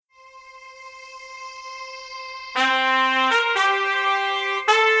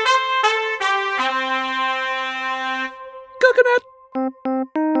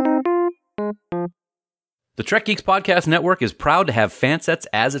The Trek Geeks Podcast Network is proud to have Fansets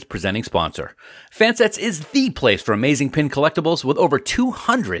as its presenting sponsor. Fansets is the place for amazing pin collectibles with over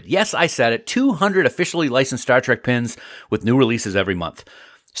 200, yes, I said it, 200 officially licensed Star Trek pins with new releases every month.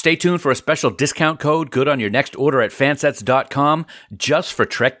 Stay tuned for a special discount code good on your next order at fansets.com just for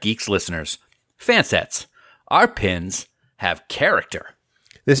Trek Geeks listeners. Fansets. Our pins have character.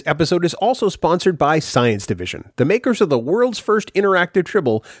 This episode is also sponsored by Science Division, the makers of the world's first interactive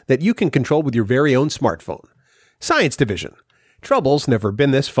Tribble that you can control with your very own smartphone. Science Division. Trouble's never been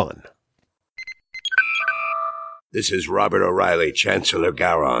this fun. This is Robert O'Reilly, Chancellor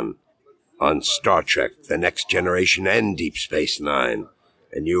Garon, on Star Trek, The Next Generation and Deep Space Nine,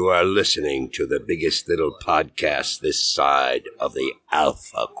 and you are listening to the biggest little podcast this side of the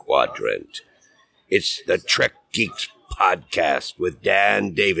Alpha Quadrant. It's the Trek Geeks Podcast with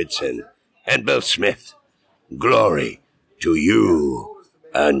Dan Davidson and Bill Smith. Glory to you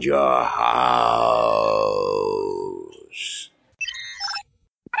and your house.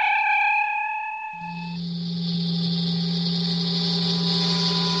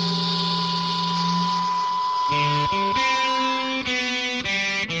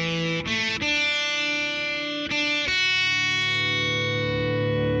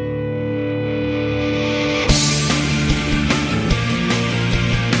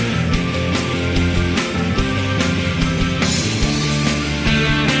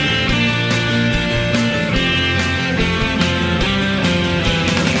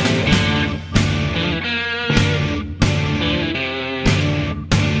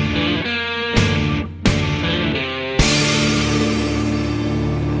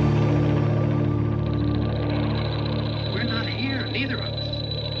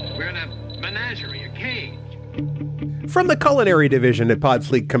 From the Culinary Division at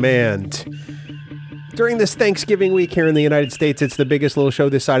Podfleet Command. During this Thanksgiving week here in the United States, it's the biggest little show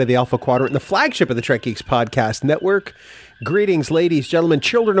this side of the Alpha Quadrant, the flagship of the Trek Geeks Podcast Network. Greetings, ladies, gentlemen,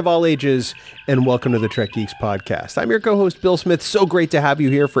 children of all ages, and welcome to the Trek Geeks Podcast. I'm your co-host, Bill Smith. So great to have you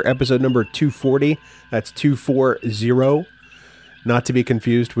here for episode number 240. That's 240. Not to be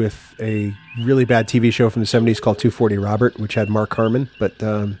confused with a really bad TV show from the 70s called 240 Robert, which had Mark Harmon, but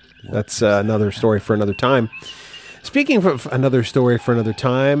that's another story for another time. Speaking of another story for another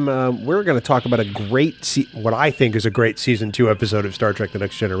time, we're going to talk about a great, what I think is a great season 2 episode of Star Trek: The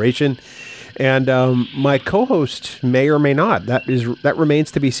Next Generation, and my co-host may or may not. That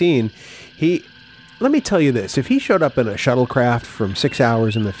remains to be seen. Let me tell you this: if he showed up in a shuttlecraft from 6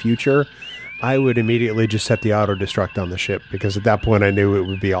 hours in the future, I would immediately just set the auto destruct on the ship, because at that point I knew it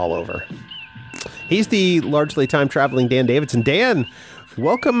would be all over. He's the largely time-traveling Dan Davidson. Dan,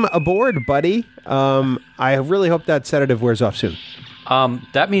 welcome aboard, buddy. I really hope that sedative wears off soon.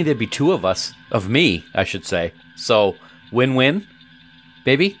 That means there'd be two of us, of me, I should say. So, win-win,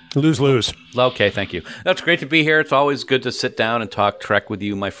 baby? Lose-lose. Okay, thank you. That's great to be here. It's always good to sit down and talk Trek with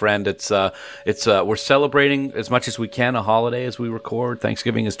you, my friend. We're celebrating as much as we can a holiday as we record.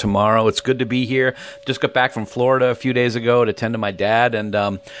 Thanksgiving is tomorrow. It's good to be here. Just got back from Florida a few days ago to tend to my dad,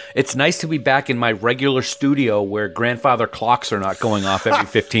 and it's nice to be back in my regular studio where grandfather clocks are not going off every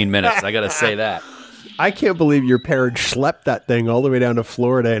 15 minutes. I got to say that. I can't believe your parents schlepped that thing all the way down to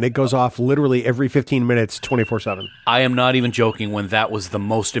Florida, and it goes off literally every 15 minutes, 24/7. I am not even joking when that was the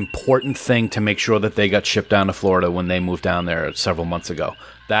most important thing to make sure that they got shipped down to Florida when they moved down there several months ago.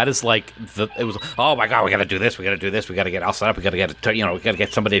 That is like, it was, oh my God, we got to do this, we got to get all set up, we got to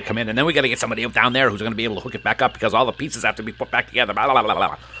get somebody to come in, and then we got to get somebody down there who's going to be able to hook it back up because all the pieces have to be put back together, blah, blah, blah,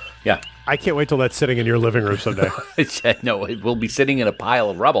 blah. Yeah. I can't wait till that's sitting in your living room someday. No, it will be sitting in a pile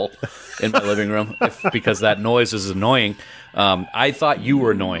of rubble in my living room because that noise is annoying. I thought you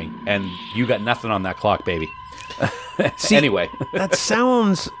were annoying, and you got nothing on that clock, baby. See, anyway. That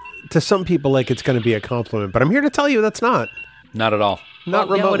sounds to some people like it's going to be a compliment, but I'm here to tell you that's not. Not at all. Not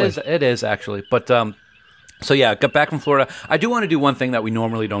remotely. No, it is actually. But so yeah, got back from Florida. I do want to do one thing that we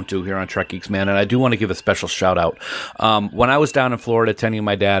normally don't do here on Trek Geeks, man, and I do want to give a special shout out. When I was down in Florida tending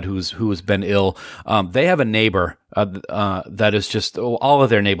my dad, who has been ill, they have a neighbor that is just, all of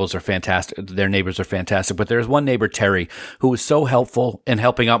their neighbors are fantastic. But there's one neighbor, Terry, who was so helpful in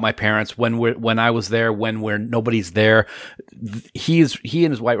helping out my parents when I was there, when nobody's there. He and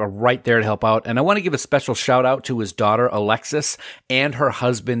his wife are right there to help out. And I want to give a special shout out to his daughter, Alexis, and her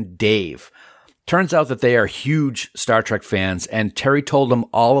husband, Dave. Turns out that they are huge Star Trek fans, and Terry told them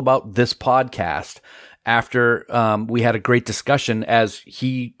all about this podcast after we had a great discussion as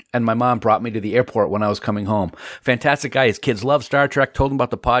he and my mom brought me to the airport when I was coming home. Fantastic guy. His kids love Star Trek, told him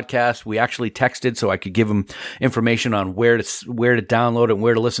about the podcast. We actually texted so I could give him information on where to download and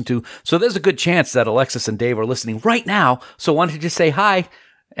where to listen to. So there's a good chance that Alexis and Dave are listening right now. So why don't you just say hi,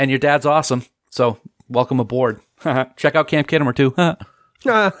 and your dad's awesome. So welcome aboard. Check out Camp Kittimer too.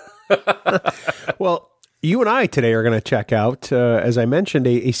 Well, you and I today are going to check out, as I mentioned,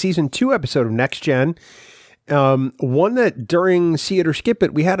 a season 2 episode of Next Gen. One that during See It or Skip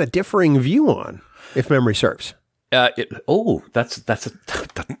It, we had a differing view on, if memory serves. That's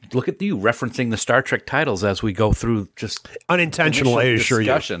look at you referencing the Star Trek titles as we go through just unintentional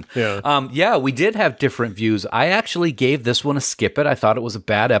discussion. Yeah. We did have different views. I actually gave this one a skip it. I thought it was a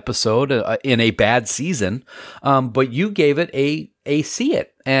bad episode in a bad season, but you gave it a see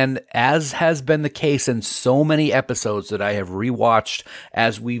it. And as has been the case in so many episodes that I have rewatched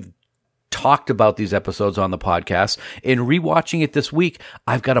as we've talked about these episodes on the podcast, in rewatching it this week,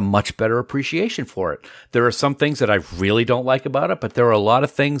 I've got a much better appreciation for it. There are some things that I really don't like about it, but there are a lot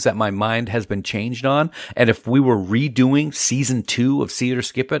of things that my mind has been changed on. And if we were redoing season 2 of See It or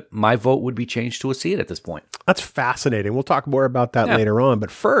Skip It, my vote would be changed to a see it at this point. That's fascinating. We'll talk more about that later on.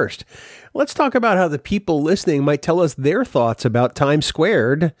 But first, let's talk about how the people listening might tell us their thoughts about time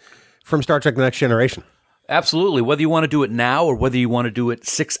squared from Star Trek The Next Generation. Absolutely. Whether you want to do it now or whether you want to do it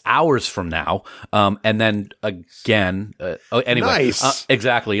 6 hours from now. And then again, anyway. Nice.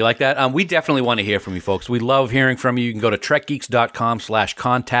 Exactly. You like that? We definitely want to hear from you folks. We love hearing from you. You can go to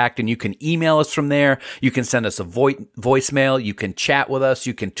trekgeeks.com/contact and you can email us from there. You can send us a voicemail. You can chat with us.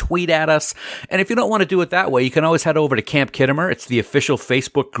 You can tweet at us. And if you don't want to do it that way, you can always head over to Camp Kittimer. It's the official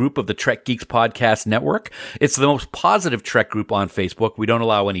Facebook group of the Trek Geeks Podcast Network. It's the most positive Trek group on Facebook. We don't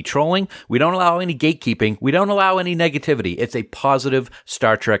allow any trolling. We don't allow any gatekeeping. We don't allow any negativity. It's a positive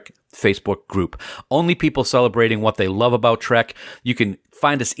Star Trek Facebook group. Only people celebrating what they love about Trek. You can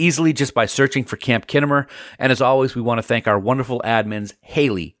find us easily just by searching for Camp Kittimer. And as always, we want to thank our wonderful admins,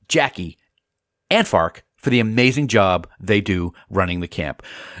 Haley, Jackie, and Fark, for the amazing job they do running the camp.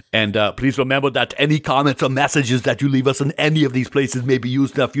 And please remember that any comments or messages that you leave us in any of these places may be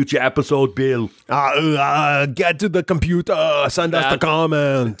used in a future episode, Bill. Get to the computer. Send us the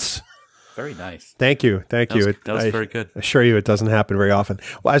comments. Very nice. Thank you. That was very good. I assure you it doesn't happen very often.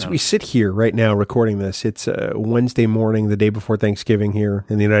 Well, as we sit here right now recording this, it's Wednesday morning, the day before Thanksgiving here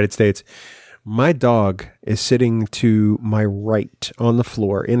in the United States. My dog is sitting to my right on the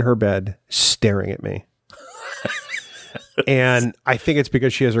floor in her bed, staring at me. And I think it's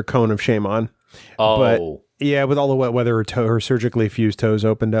because she has her cone of shame on. Oh. But yeah, with all the wet weather, her surgically fused toes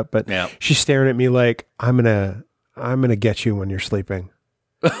opened up. But she's staring at me like, I'm gonna get you when you're sleeping.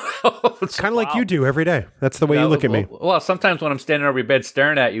 It's kind of like you do every day. That's the way you look at me. Well, sometimes when I'm standing over your bed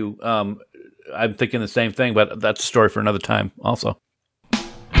staring at you, I'm thinking the same thing, but that's a story for another time also.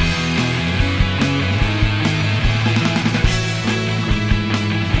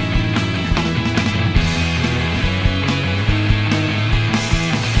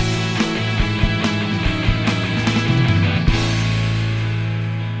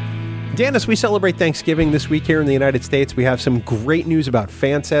 Dan, as we celebrate Thanksgiving this week here in the United States, we have some great news about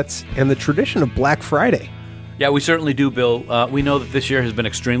fansets and the tradition of Black Friday. Yeah, we certainly do, Bill. We know that this year has been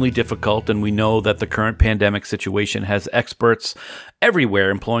extremely difficult, and we know that the current pandemic situation has experts everywhere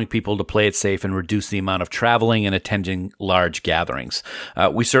imploring people to play it safe and reduce the amount of traveling and attending large gatherings.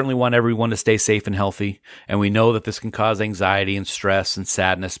 We certainly want everyone to stay safe and healthy, and we know that this can cause anxiety and stress and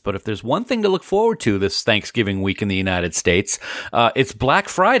sadness, but if there's one thing to look forward to this Thanksgiving week in the United States, it's Black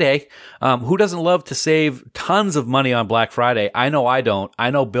Friday. Who doesn't love to save tons of money on Black Friday? I know I don't. I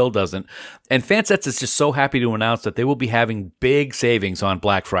know Bill doesn't. And Fansets is just so happy to announce that they will be having big savings on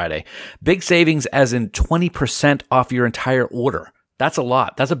Black Friday. Big savings as in 20% off your entire order. That's a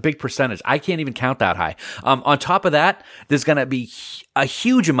lot. That's a big percentage. I can't even count that high. On top of that, there's going to be a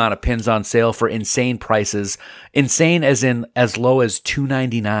huge amount of pins on sale for insane prices. Insane as in as low as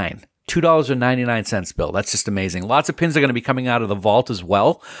 $2.99. $2.99, Bill. That's just amazing. Lots of pins are going to be coming out of the vault as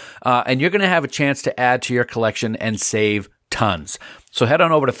well. And you're going to have a chance to add to your collection and save tons. So head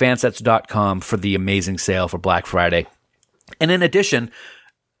on over to fansets.com for the amazing sale for Black Friday. And in addition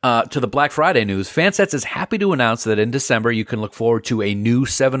to the Black Friday news, Fansets is happy to announce that in December you can look forward to a new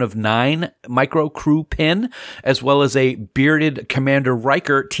 7 of 9 Micro Crew pin, as well as a bearded Commander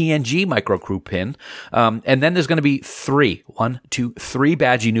Riker TNG Micro Crew pin. And then there's going to be 3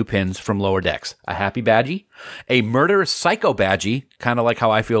 Badgie new pins from Lower Decks. A Happy Badgie, a Murderous Psycho Badgie, kind of like how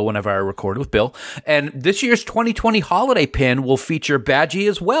I feel whenever I record with Bill. And this year's 2020 holiday pin will feature Badgie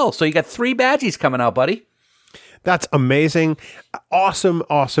as well. So you got 3 Badgies coming out, buddy. That's amazing. Awesome,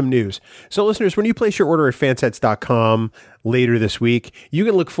 awesome news. So listeners, when you place your order at fansets.com later this week, you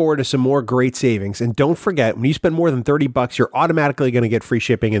can look forward to some more great savings. And don't forget, when you spend more than $30, you're automatically going to get free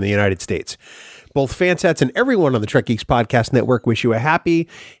shipping in the United States. Both Fansets and everyone on the Trek Geeks Podcast Network wish you a happy,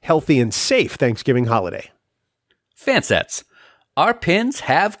 healthy, and safe Thanksgiving holiday. Fansets. Our pins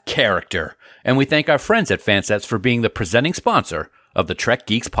have character. And we thank our friends at Fansets for being the presenting sponsor of the Trek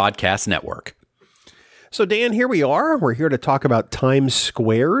Geeks Podcast Network. So, Dan, here we are. We're here to talk about Times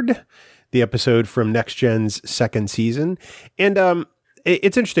Squared, the episode from Next Gen's second season. And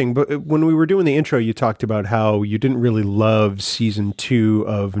it's interesting, but when we were doing the intro, you talked about how you didn't really love season 2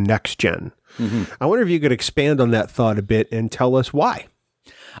 of Next Gen. Mm-hmm. I wonder if you could expand on that thought a bit and tell us why.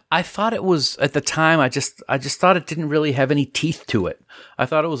 I thought it was, at the time, I just thought it didn't really have any teeth to it. I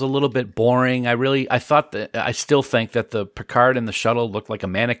thought it was a little bit boring. I still think that the Picard in the shuttle looked like a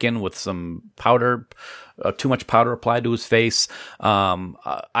mannequin with some powder, too much powder applied to his face.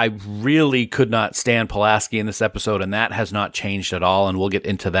 I really could not stand Pulaski in this episode, and that has not changed at all. And we'll get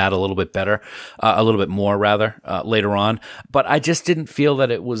into that a little bit more later on. But I just didn't feel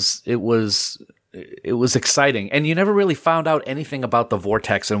that it was exciting, and you never really found out anything about the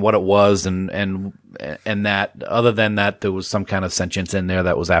vortex and what it was, and that, other than that, there was some kind of sentience in there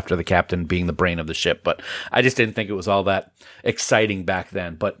that was after the captain being the brain of the ship. But I just didn't think it was all that exciting back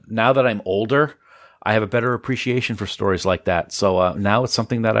then. But now that I'm older, I have a better appreciation for stories like that. So now it's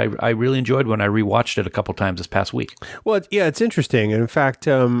something that I really enjoyed when I rewatched it a couple times this past week. Well, it's interesting. And in fact,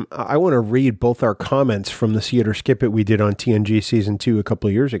 I want to read both our comments from the See It or Skip It we did on TNG Season 2 a couple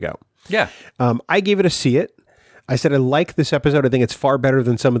of years ago. Yeah. I gave it a see it. I said I like this episode. I think it's far better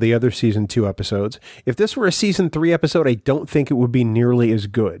than some of the other Season 2 episodes. If this were a Season 3 episode, I don't think it would be nearly as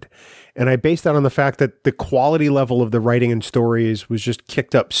good. And I based that on the fact that the quality level of the writing and stories was just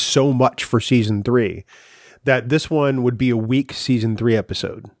kicked up so much for Season 3 that this one would be a weak Season 3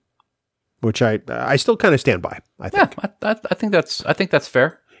 episode, which I still kind of stand by, I think. Yeah, I think that's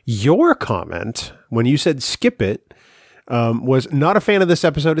fair. Your comment, when you said skip it, was not a fan of this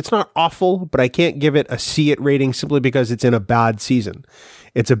episode. It's not awful, but I can't give it a see it rating simply because it's in a bad season.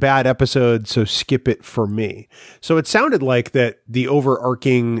 It's a bad episode, so skip it for me. So it sounded like that the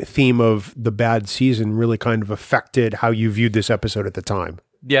overarching theme of the bad season really kind of affected how you viewed this episode at the time.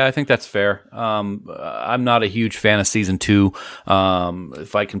 Yeah, I think that's fair. I'm not a huge fan of season 2.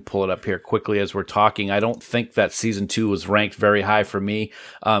 If I can pull it up here quickly as we're talking, I don't think that season 2 was ranked very high for me.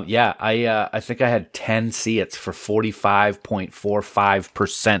 I think I had 10 see-its for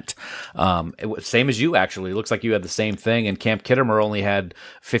 45.45%. Same as you, actually. It looks like you had the same thing, and Camp Kittimer only had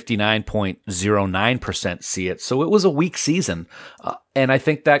 59.09% see-its. So it was a weak season. And I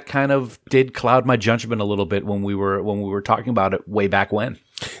think that kind of did cloud my judgment a little bit when we were talking about it way back when.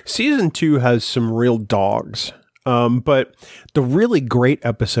 Season 2 has some real dogs, but the really great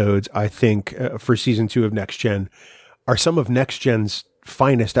episodes, I think, for Season 2 of Next Gen are some of Next Gen's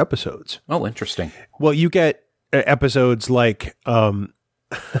finest episodes. Oh, interesting. Well, you get episodes like Elementary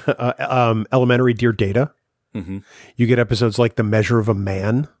Dear Data. Mm-hmm. You get episodes like The Measure of a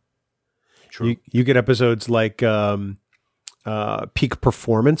Man. True. You get episodes like Peak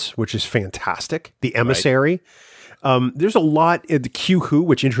Performance, which is fantastic. The Emissary. Right. There's a lot in the Q Who,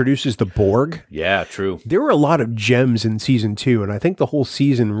 which introduces the Borg. Yeah, true. There were a lot of gems in season 2, and I think the whole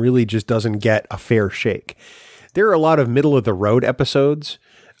season really just doesn't get a fair shake. There are a lot of middle of the road episodes.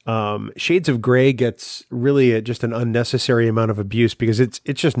 Shades of Grey gets really just an unnecessary amount of abuse because it's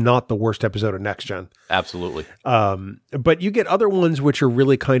just not the worst episode of Next Gen. Absolutely. But you get other ones which are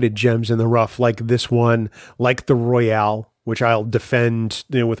really kind of gems in the rough, like this one, like the Royale, which I'll defend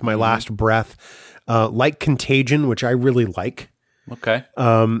with my last breath. Like Contagion, which I really like. Okay.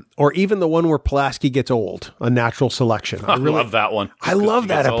 Or even the one where Pulaski gets old, A Natural Selection. I really love that one. I love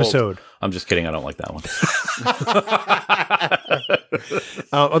that episode. Old. I'm just kidding. I don't like that one.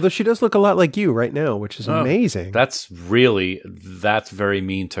 Although she does look a lot like you right now, which is amazing. That's very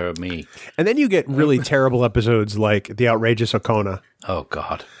mean to me. And then you get really terrible episodes like The Outrageous Okona. Oh,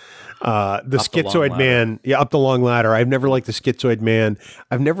 God. The Schizoid Man. Yeah, Up the Long Ladder. I've never liked the Schizoid Man.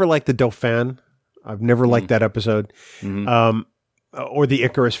 I've never liked the Dauphin. I've never liked that episode. Mm-hmm. Or the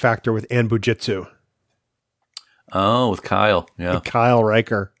Icarus Factor with Ann Bujitsu. Oh, with Kyle. Yeah. And Kyle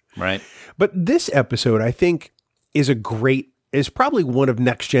Riker. Right. But this episode, I think, is probably one of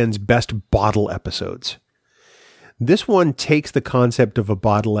Next Gen's best bottle episodes. This one takes the concept of a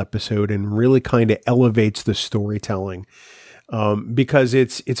bottle episode and really kind of elevates the storytelling. Because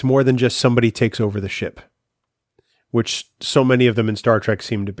it's more than just somebody takes over the ship, which so many of them in Star Trek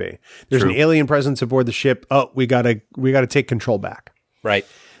seem to be. There's an alien presence aboard the ship. Oh, we gotta take control back. Right.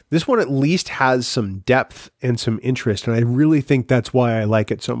 This one at least has some depth and some interest, and I really think that's why I like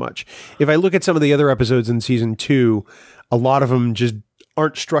it so much. If I look at some of the other episodes in season 2, a lot of them just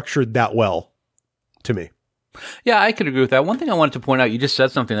aren't structured that well to me. Yeah, I could agree with that. One thing I wanted to point out, you just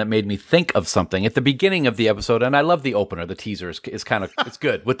said something that made me think of something at the beginning of the episode, and I love the opener. The teaser is kind of it's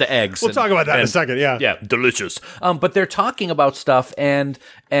good with the eggs. We'll talk about that in a second. Yeah, yeah, delicious. But they're talking about stuff, and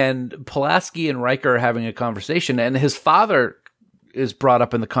Pulaski and Riker are having a conversation, and his father is brought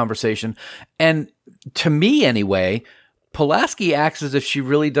up in the conversation, and to me anyway, Pulaski acts as if she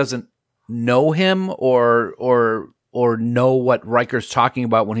really doesn't know him or know what Riker's talking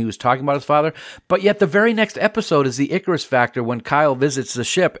about when he was talking about his father. But yet the very next episode is the Icarus Factor when Kyle visits the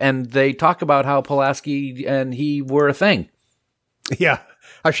ship and they talk about how Pulaski and he were a thing. Yeah.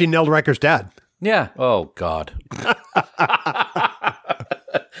 How she nailed Riker's dad. Yeah. Oh, God.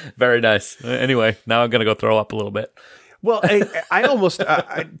 Very nice. Anyway, now I'm going to go throw up a little bit. Well, I almost,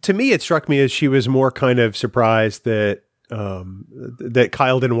 to me, it struck me as she was more kind of surprised that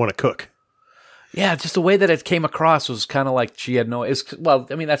Kyle didn't want to cook. Yeah, just the way that it came across was kind of like she had no. Well,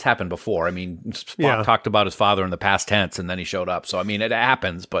 I mean, that's happened before. I mean, Spock talked about his father in the past tense, and then he showed up. So, I mean, it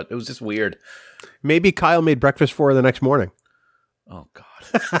happens, but it was just weird. Maybe Kyle made breakfast for her the next morning. Oh, God.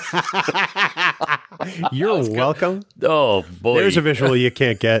 You're welcome. Oh, boy. There's a visual you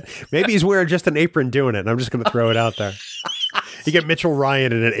can't get. Maybe he's wearing just an apron doing it, and I'm just going to throw it out there. You get Mitchell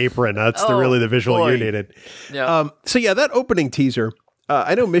Ryan in an apron. That's really the visual you needed. Yeah. So, yeah, that opening teaser.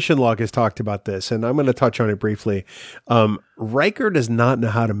 I know Mission Log has talked about this, and I'm going to touch on it briefly. Riker does not know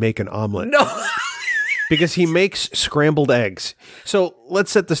how to make an omelet. No. Because he makes scrambled eggs. So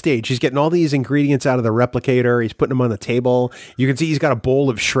let's set the stage. He's getting all these ingredients out of the replicator. He's putting them on the table. You can see he's got a bowl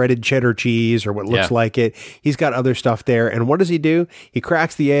of shredded cheddar cheese or what looks like it. He's got other stuff there. And what does he do? He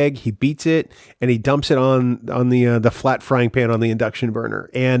cracks the egg, he beats it, and he dumps it on the flat frying pan on the induction burner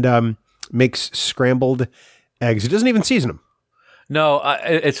and makes scrambled eggs. He doesn't even season them. No,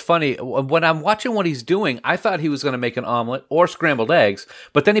 it's funny. When I'm watching what he's doing, I thought he was going to make an omelet or scrambled eggs,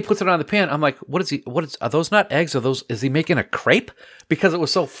 but then he puts it on the pan. I'm like, are those not eggs? Is he making a crepe? Because it was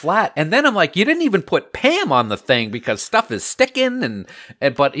so flat. And then I'm like, you didn't even put Pam on the thing because stuff is sticking.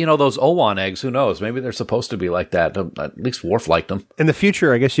 But you know, those Owan eggs, who knows? Maybe they're supposed to be like that. At least Worf liked them. In the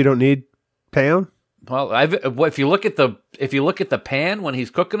future, I guess you don't need Pam. Well, if you look at the pan when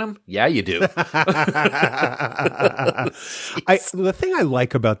he's cooking them, yeah, you do. The thing I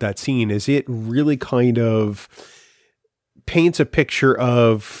like about that scene is it really kind of paints a picture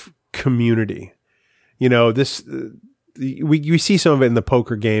of community. You know, this we see some of it in the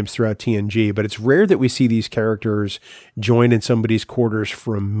poker games throughout TNG, but it's rare that we see these characters join in somebody's quarters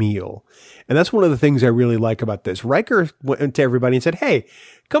for a meal. And that's one of the things I really like about this. Riker went to everybody and said, "Hey,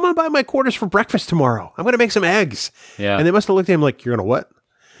 come on by my quarters for breakfast tomorrow. I'm going to make some eggs." Yeah. And they must have looked at him like, "You're going to what?"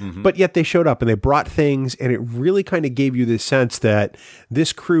 Mm-hmm. But yet they showed up and they brought things, and it really kind of gave you this sense that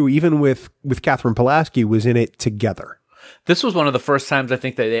this crew, even with Catherine Pulaski, was in it together. This was one of the first times I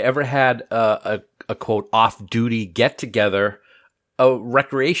think that they ever had a quote off-duty get-together, a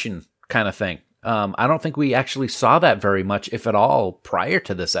recreation kind of thing. I don't think we actually saw that very much, if at all, prior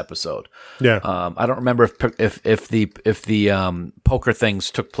to this episode. Yeah. I don't remember if the poker things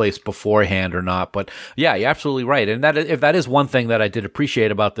took place beforehand or not, but yeah, you're absolutely right. And if that is one thing that I did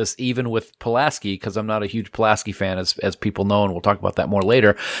appreciate about this, even with Pulaski, because I'm not a huge Pulaski fan, as people know, and we'll talk about that more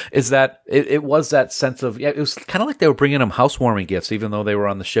later, is that it was that sense of, it was kind of like they were bringing them housewarming gifts, even though they were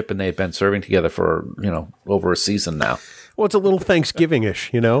on the ship and they had been serving together for, over a season now. Well, it's a little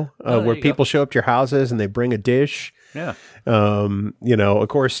Thanksgiving-ish, where people show up to your houses and they bring a dish. Yeah. Of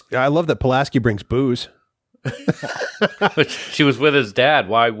course, I love that Pulaski brings booze. She was with his dad.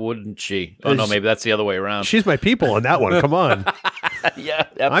 Why wouldn't she? Oh, no, maybe that's the other way around. She's my people on that one. Come on. Yeah,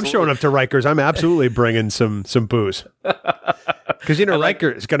 absolutely. I'm showing up to Riker's. I'm absolutely bringing some booze. Because,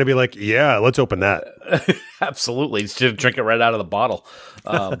 Riker is going to be like, yeah, let's open that. Absolutely. Just drink it right out of the bottle.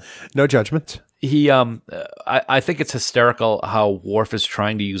 No judgment. I think it's hysterical how Worf is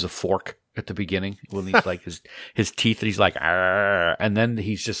trying to use a fork at the beginning when he's like his teeth, and he's like, "Arr," and then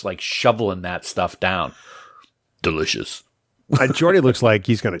he's just like shoveling that stuff down. Delicious. Geordi looks like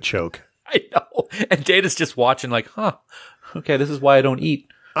he's going to choke. I know. And Data's just watching like, okay, this is why I don't eat.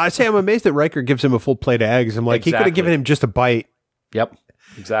 I say I'm amazed that Riker gives him a full plate of eggs. I'm like, He could have given him just a bite. Yep,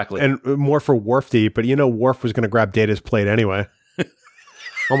 exactly. And more for Worf to eat, but Worf was going to grab Data's plate anyway.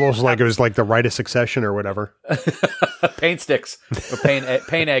 Almost like it was like the rite of succession or whatever. Pain sticks or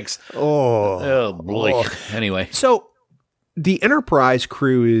pain eggs. Oh boy. Anyway, so the Enterprise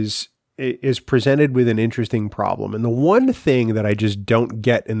crew is presented with an interesting problem, and the one thing that I just don't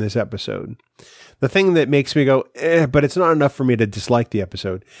get in this episode, the thing that makes me go, but it's not enough for me to dislike the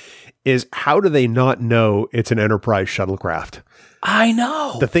episode, is how do they not know it's an Enterprise shuttlecraft? I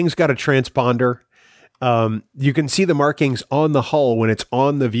know the thing's got a transponder. You can see the markings on the hull when it's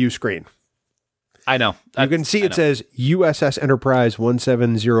on the view screen. I know. You can see it says USS Enterprise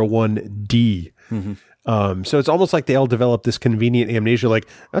 1701D. So it's almost like they all developed this convenient amnesia, like,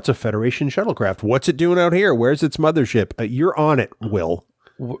 that's a Federation shuttlecraft. What's it doing out here? Where's its mothership? You're on it, Will.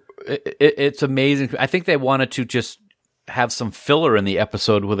 It's amazing. I think they wanted to just have some filler in the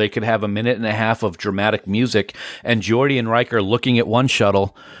episode where they could have a minute and a half of dramatic music and Geordi and Riker looking at one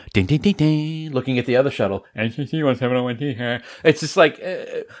shuttle, ding, ding, ding, ding, looking at the other shuttle. It's just like,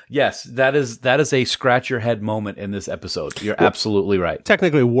 yes, that is a scratch your head moment in this episode. You're absolutely right.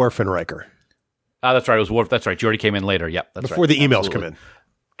 Technically, Worf and Riker. That's right. It was Worf. That's right. Geordi came in later. Yep. That's Before right. the emails come in.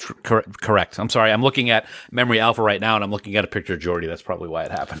 Correct. I'm sorry. I'm looking at Memory Alpha right now, and I'm looking at a picture of Geordi. That's probably why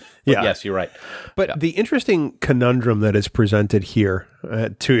it happened. But Yeah. yes, you're right. But the interesting conundrum that is presented here,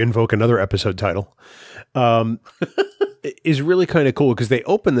 to invoke another episode title, is really kind of cool because they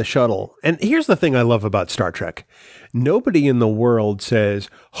open the shuttle. And here's the thing I love about Star Trek. Nobody in the world says,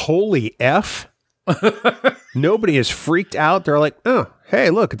 holy F. Nobody is freaked out. They're like, oh,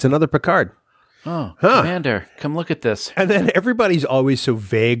 hey, look, it's another Picard. Oh, Commander, come look at this. And then everybody's always so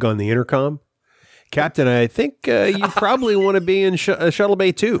vague on the intercom. Captain, I think you probably want to be in Shuttle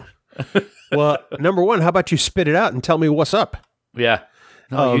Bay 2. Well, number one, how about you spit it out and tell me what's up? Yeah.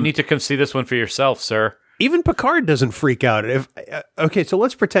 No, you need to come see this one for yourself, sir. Even Picard doesn't freak out. Okay, so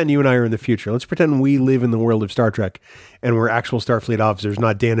let's pretend you and I are in the future. Let's pretend we live in the world of Star Trek and we're actual Starfleet officers,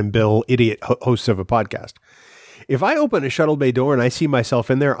 not Dan and Bill, idiot hosts of a podcast. If I open a shuttle bay door and I see myself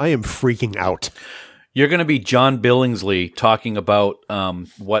in there, I am freaking out. You're going to be John Billingsley talking about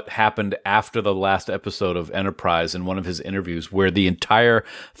what happened after the last episode of Enterprise in one of his interviews, where the entire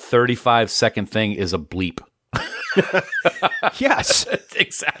 35-second thing is a bleep. Yes.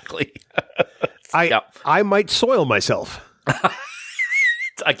 Exactly. I might soil myself.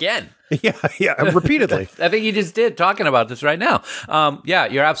 Again. Yeah, repeatedly. I think you just did, talking about this right now. Yeah,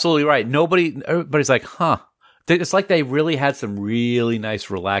 you're absolutely right. Everybody's like, huh. It's like they really had some really nice,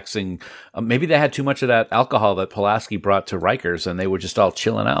 relaxing. Maybe they had too much of that alcohol that Pulaski brought to Rikers, and they were just all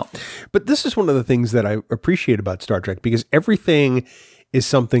chilling out. But this is one of the things that I appreciate about Star Trek, because everything is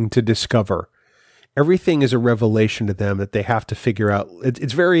something to discover. Everything is a revelation to them that they have to figure out.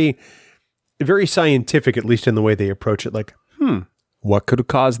 It's very, very scientific, at least in the way they approach it. Like, what could have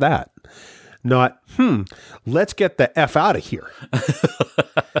caused that? Not, let's get the F out of here.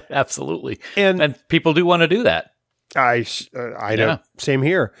 Absolutely. And people do want to do that. I know. Same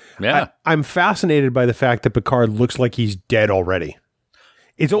here. Yeah. I'm fascinated by the fact that Picard looks like he's dead already.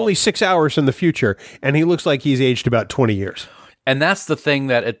 It's only 6 hours in the future, and he looks like he's aged about 20 years. And that's the thing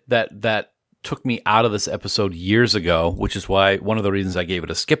that took me out of this episode years ago, which is why one of the reasons I gave it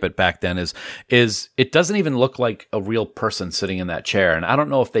a skip it back then is it doesn't even look like a real person sitting in that chair. And I don't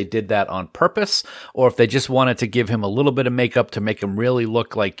know if they did that on purpose or if they just wanted to give him a little bit of makeup to make him really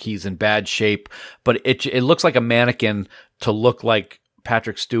look like he's in bad shape. But it looks like a mannequin to look like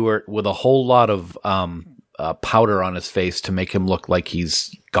Patrick Stewart with a whole lot of powder on his face to make him look like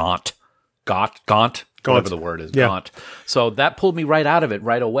he's gaunt. Whatever the word is, gaunt. So that pulled me right out of it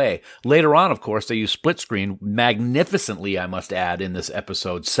right away. Later on, of course, they use split screen magnificently, I must add, in this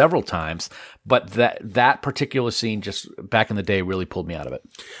episode several times. But that particular scene just back in the day really pulled me out of it.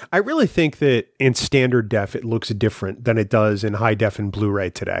 I really think that in standard def, it looks different than it does in high def and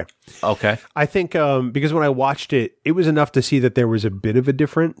Blu-ray today. Okay. I think because when I watched it, it was enough to see that there was a bit of a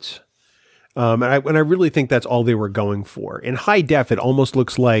difference. And I really think that's all they were going for. In high def, it almost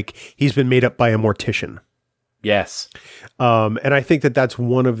looks like he's been made up by a mortician. Yes. And I think that's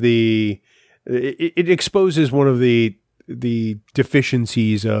one of it exposes one of the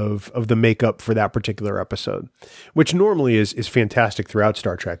deficiencies of the makeup for that particular episode, which normally is fantastic throughout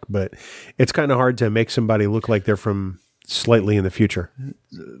Star Trek, but it's kind of hard to make somebody look like they're from slightly in the future.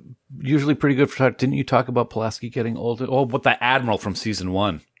 Usually pretty good for, didn't you talk about Pulaski getting older? Oh, but the Admiral from season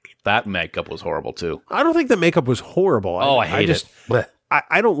 1. That makeup was horrible too. I don't think the makeup was horrible. I hate it.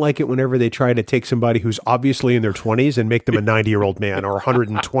 I don't like it whenever they try to take somebody who's obviously in their 20s and make them a 90-year-old man or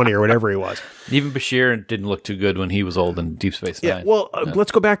 120 or whatever he was. Even Bashir didn't look too good when he was old in Deep Space Nine. Well,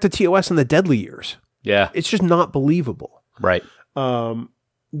 let's go back to TOS and the Deadly Years. Yeah. It's just not believable. Right.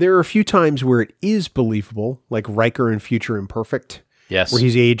 There are a few times where it is believable, like Riker in Future Imperfect. Yes. Where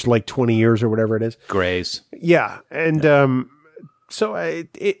he's aged like 20 years or whatever it is. Grays. Yeah. And so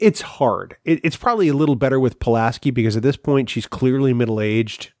it's hard. It's probably a little better with Pulaski because at this point she's clearly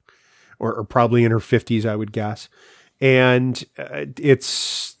middle-aged or probably in her 50s, I would guess. And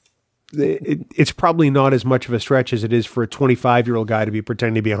it's probably not as much of a stretch as it is for a 25-year-old guy to be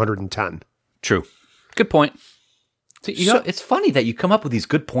pretending to be 110. True. Good point. So, it's funny that you come up with these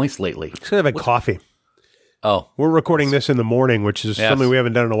good points lately. Just gonna have a coffee. Oh, We're recording this in the morning, which is Yes. something we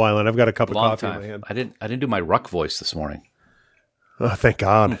haven't done in a while, and I've got a cup of long coffee in my time. hand. I didn't do my Ruck voice this morning. Oh, thank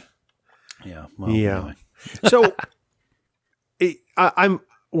God. Yeah. Well, Yeah. anyway. So, I'm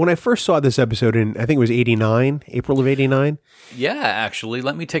when I first saw this episode in, I think it was '89, April of '89. Yeah, actually,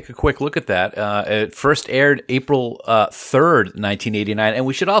 let me take a quick look at that. It first aired April 3rd, 1989. And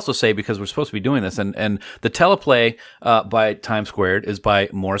we should also say, because we're supposed to be doing this, and the teleplay by Time Squared is by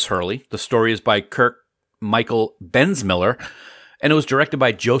Morris Hurley. The story is by Kirk Michael Bensmiller, and it was directed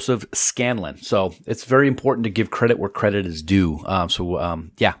by Joseph Scanlon. So it's very important to give credit where credit is due.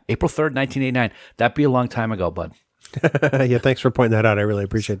 Yeah, April 3rd, 1989. That'd be a long time ago, bud. Yeah, thanks for pointing that out. I really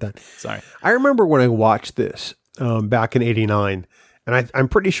appreciate that. Sorry. I remember when I watched this back in '89, and I'm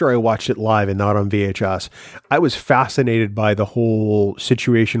pretty sure I watched it live and not on VHS. I was fascinated by the whole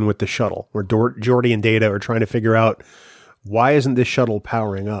situation with the shuttle, where Geordi and Data are trying to figure out, why isn't this shuttle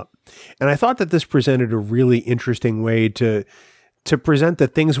powering up? And I thought that this presented a really interesting way to present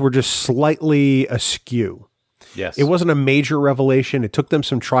that things were just slightly askew. Yes. It wasn't a major revelation. It took them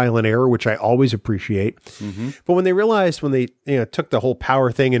some trial and error, which I always appreciate. But when they realized, when they took the whole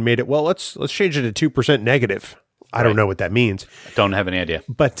power thing and made it, well, let's change it to 2% negative. I don't know what that means. Don't have any idea.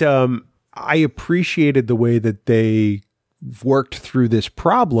 But I appreciated the way that they worked through this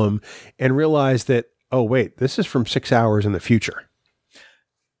problem and realized that, oh, wait, this is from 6 hours in the future.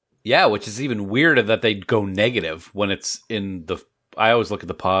 Yeah, which is even weirder that they'd go negative when it's in the. I always look at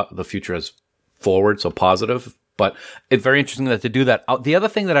the future as forward, so positive. But it's very interesting that they do that. The other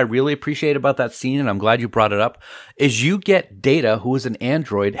thing that I really appreciate about that scene, and I'm glad you brought it up, is you get Data, who is an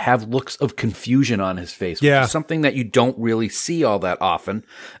android, have looks of confusion on his face, which is something that you don't really see all that often.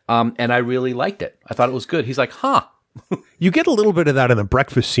 And I really liked it. I thought it was good. He's like, huh. You get a little bit of that in the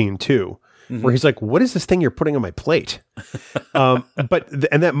breakfast scene, too, where he's like, what is this thing you're putting on my plate? And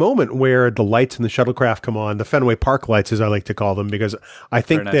that moment where the lights in the shuttlecraft come on, the Fenway Park lights, as I like to call them, because I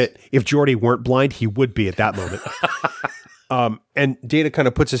think that if Geordi weren't blind, he would be at that moment. And Data kind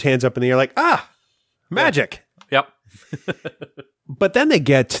of puts his hands up in the air like, magic. Yep. But then they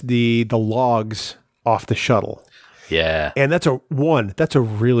get the logs off the shuttle. Yeah. And that's a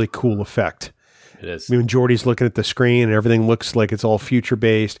really cool effect. It is. I mean, Geordi's looking at the screen and everything looks like it's all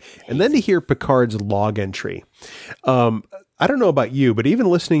future-based. And then to hear Picard's log entry. I don't know about you, but even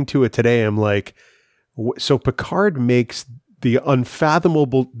listening to it today, I'm like, so Picard makes the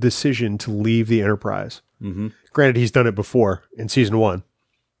unfathomable decision to leave the Enterprise. Mm-hmm. Granted, he's done it before in season 1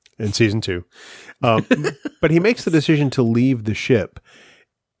 and season 2. But he makes the decision to leave the ship.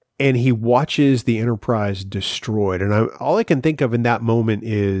 And he watches the Enterprise destroyed. And all I can think of in that moment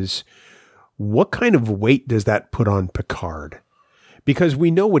is, what kind of weight does that put on Picard? Because we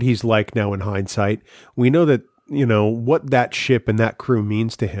know what he's like now in hindsight. We know that, what that ship and that crew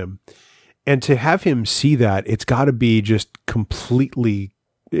means to him. And to have him see that, it's got to be just completely,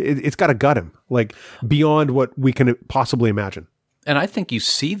 it's got to gut him, like beyond what we can possibly imagine. And I think you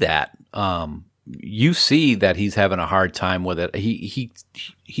see that. You see that he's having a hard time with it.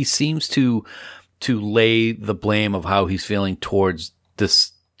 He seems to lay the blame of how he's feeling towards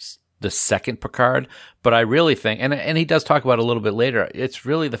the second Picard, but I really think, and he does talk about it a little bit later, it's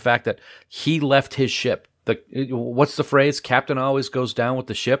really the fact that he left his ship. What's the phrase? Captain always goes down with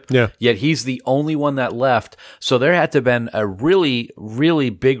the ship. Yeah. Yet he's the only one that left. So there had to have been a really,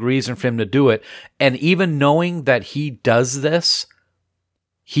 really big reason for him to do it. And even knowing that he does this,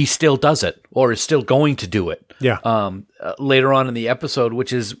 he still does it, or is still going to do it. Yeah. Later on in the episode,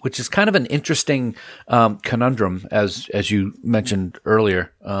 which is kind of an interesting conundrum, as you mentioned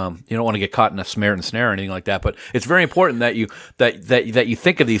earlier. You don't want to get caught in a snare or anything like that, but it's very important that you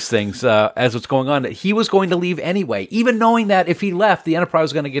think of these things as what's going on. That he was going to leave anyway, even knowing that if he left, the Enterprise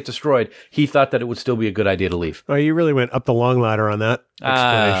was going to get destroyed. He thought that it would still be a good idea to leave. Oh, you really went up the long ladder on that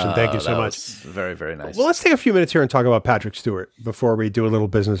explanation. Thank you so much. Very, very nice. Well, let's take a few minutes here and talk about Patrick Stewart before we do a little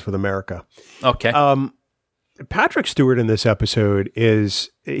business with America. Okay. Patrick Stewart in this episode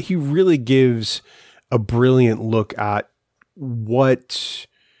he really gives a brilliant look at what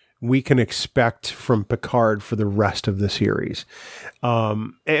we can expect from Picard for the rest of the series.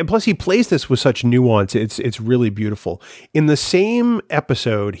 And plus he plays this with such nuance. It's really beautiful. In the same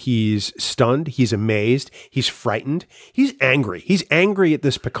episode, he's stunned, he's amazed, he's frightened, he's angry. He's angry at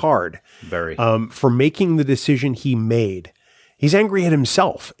this Picard. Very. For making the decision he made. He's angry at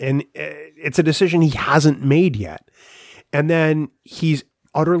himself, and it's a decision he hasn't made yet. And then he's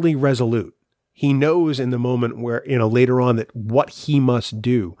utterly resolute. He knows in the moment where, later on that what he must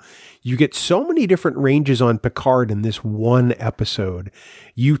do. You get so many different ranges on Picard in this one episode.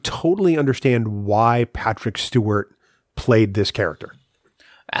 You totally understand why Patrick Stewart played this character.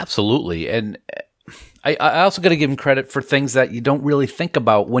 Absolutely. And I also got to give him credit for things that you don't really think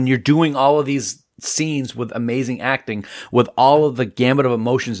about when you're doing all of these scenes with amazing acting, with all of the gamut of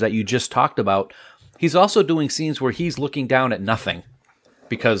emotions that you just talked about. He's also doing scenes where he's looking down at nothing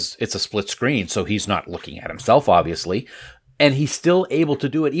because it's a split screen, so he's not looking at himself, obviously. And he's still able to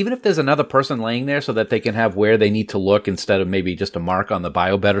do it, even if there's another person laying there so that they can have where they need to look instead of maybe just a mark on the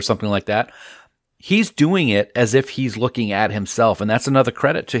bio bed or something like that. He's doing it as if he's looking at himself, and that's another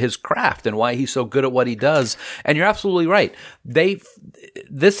credit to his craft and why he's so good at what he does. And you're absolutely right.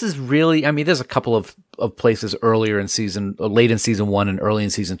 This is really, I mean, there's a couple of places late in season 1 and early in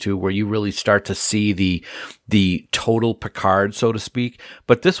season 2 where you really start to see the total Picard, so to speak.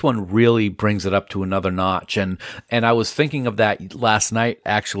 But this one really brings it up to another notch. And I was thinking of that last night,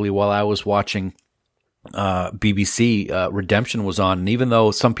 actually, while I was watching BBC Redemption was on, and even though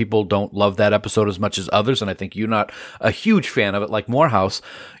some people don't love that episode as much as others, and I think you're not a huge fan of it like Morehouse,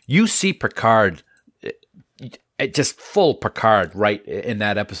 you see Picard, just full Picard right in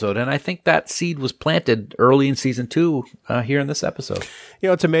that episode, and I think that seed was planted early in season 2 here in this episode. You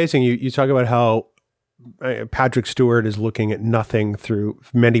know, it's amazing. You talk about how Patrick Stewart is looking at nothing through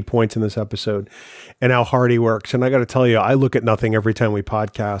many points in this episode and how hard he works, and I got to tell you, I look at nothing every time we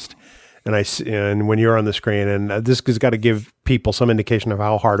podcast. And when you're on the screen, and this has got to give people some indication of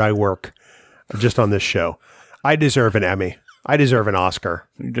how hard I work just on this show. I deserve an Emmy. I deserve an Oscar.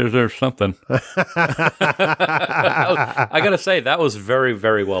 You deserve something. I got to say, that was very,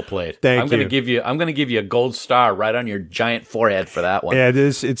 very well played. I'm going to give you a gold star right on your giant forehead for that one. Yeah, it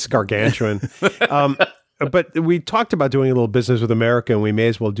is. It's gargantuan. But we talked about doing a little business with America, and we may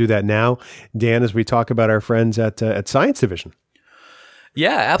as well do that now, Dan, as we talk about our friends at Science Division.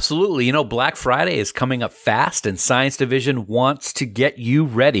 Yeah, absolutely. You know, Black Friday is coming up fast, and Science Division wants to get you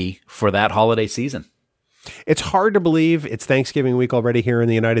ready for that holiday season. It's hard to believe it's Thanksgiving week already here in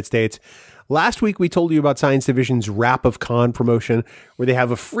the United States. Last week, we told you about Science Division's Wrap of Con promotion, where they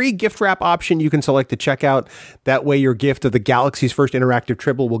have a free gift wrap option you can select to check out. That way, your gift of the galaxy's first interactive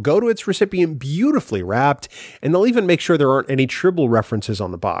Tribble will go to its recipient beautifully wrapped, and they'll even make sure there aren't any Tribble references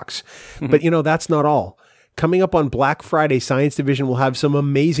on the box. But, you know, that's not all. Coming up on Black Friday, Science Division will have some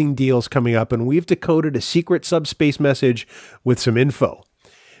amazing deals coming up, and we've decoded a secret subspace message with some info.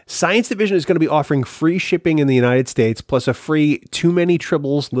 Science Division is going to be offering free shipping in the United States, plus a free Too Many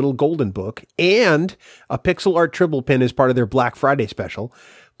Tribbles Little Golden Book, and a pixel art Tribble pin as part of their Black Friday special.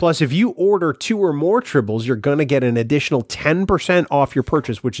 Plus, if you order 2 or more Tribbles, you're going to get an additional 10% off your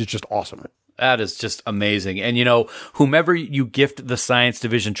purchase, which is just awesome. That is just amazing. And, you know, whomever you gift the Science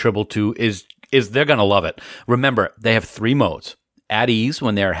Division Tribble to is they're going to love it. Remember, they have 3 modes. At ease,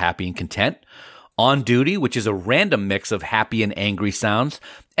 when they're happy and content. On duty, which is a random mix of happy and angry sounds.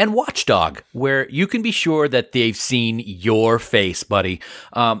 And Watchdog, where you can be sure that they've seen your face, buddy.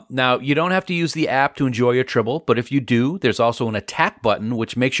 Now, you don't have to use the app to enjoy your Tribble, but if you do, there's also an attack button,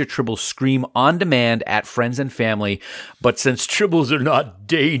 which makes your Tribble scream on demand at friends and family. But since Tribbles are not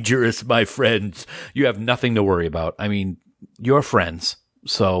dangerous, my friends, you have nothing to worry about. I mean, you're friends,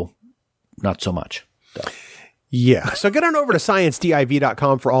 so not so much. Yeah. So get on over to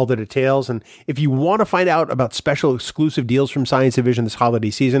sciencediv.com for all the details. And if you want to find out about special exclusive deals from Science Division this holiday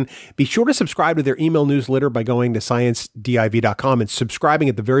season, be sure to subscribe to their email newsletter by going to sciencediv.com and subscribing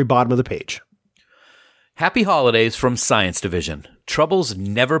at the very bottom of the page. Happy holidays from Science Division. Trouble's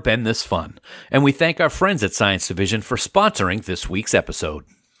never been this fun. And we thank our friends at Science Division for sponsoring this week's episode.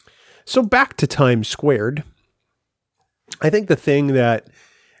 So back to Times Squared. I think the thing that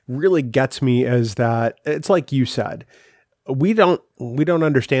really gets me is that it's like you said, we don't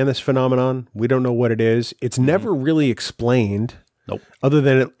understand this phenomenon. We don't know what it is. It's never really explained. Nope. Other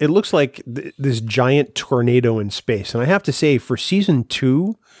than it looks like this giant tornado in space. And I have to say, for season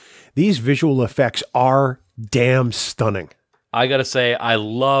 2, these visual effects are damn stunning. I got to say, I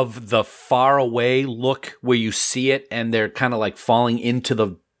love the far away look where you see it and they're kind of like falling into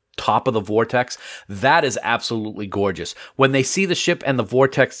the top of the vortex. That is absolutely gorgeous. When they see the ship and the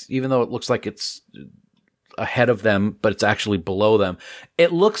vortex, even though it looks like it's ahead of them, but it's actually below them,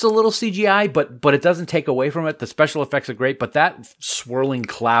 it looks a little CGI, but it doesn't take away from it. The special effects are great, but that swirling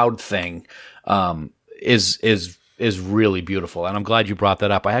cloud thing is really beautiful. And I'm glad you brought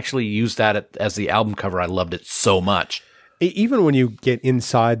that up. I actually used that as the album cover. I loved it so much. Even when you get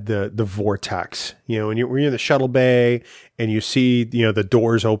inside the vortex, you know, when you're in the shuttle bay and you see, you know, the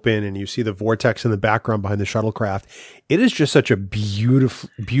doors open and you see the vortex in the background behind the shuttlecraft, it is just such a beautiful,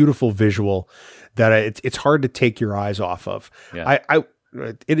 beautiful visual that it's hard to take your eyes off of. Yeah.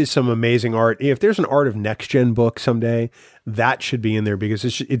 It is some amazing art. If there's an Art of Next Gen book someday, that should be in there because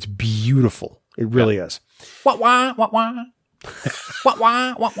it's beautiful. It really is. Wah, wah, wah, wah. Wah,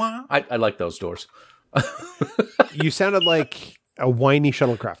 wah, wah, wah. I like those doors. You sounded like a whiny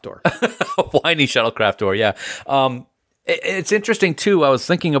shuttlecraft door. A whiny shuttlecraft door, yeah. It's interesting, too. I was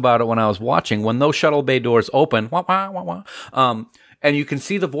thinking about it when I was watching. When those shuttle bay doors open, wah, wah, wah, wah, and you can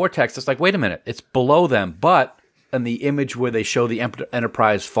see the vortex, it's like, wait a minute, it's below them. But in the image where they show the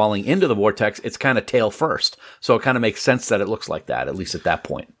Enterprise falling into the vortex, it's kind of tail first. So it kind of makes sense that it looks like that, at least at that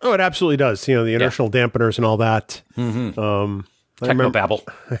point. Oh, it absolutely does. You know, the inertial dampeners and all that. Mm-hmm. Technobabble.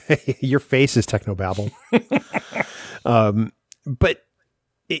 Your face is technobabble. But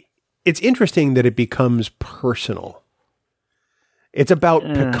it's interesting that it becomes personal. It's about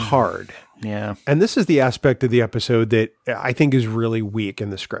Picard. Yeah. And this is the aspect of the episode that I think is really weak in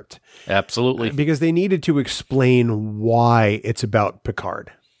the script. Absolutely. Because they needed to explain why it's about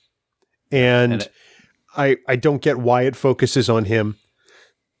Picard. And I don't get why it focuses on him.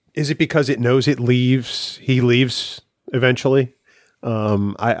 Is it because it knows he leaves eventually?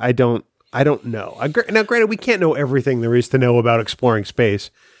 I don't know. Now, granted, we can't know everything there is to know about exploring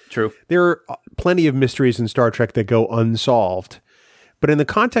space. True. There are plenty of mysteries in Star Trek that go unsolved. But in the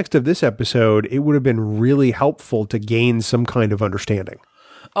context of this episode, it would have been really helpful to gain some kind of understanding.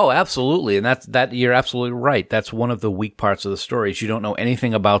 Oh, absolutely. And that you're absolutely right. That's one of the weak parts of the story. Is you don't know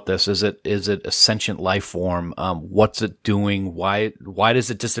anything about this. Is it a sentient life form? What's it doing? Why does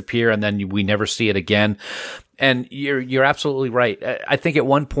it disappear and then we never see it again? And you're absolutely right. I think at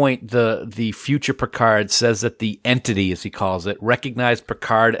one point the future Picard says that the entity, as he calls it, recognized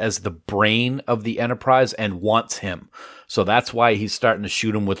Picard as the brain of the Enterprise and wants him. So that's why he's starting to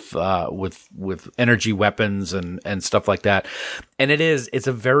shoot him with energy weapons and stuff like that. And it's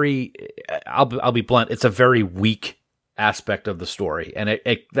a very, I'll be blunt, it's a very weak aspect of the story. And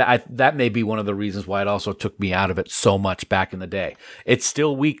that may be one of the reasons why it also took me out of it so much back in the day. It's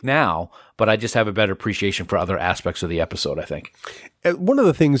still weak now, but I just have a better appreciation for other aspects of the episode, I think. One of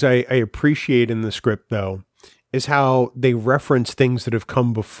the things I appreciate in the script, though, is how they reference things that have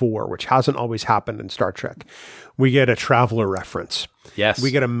come before, which hasn't always happened in Star Trek. We get a Traveler reference. Yes.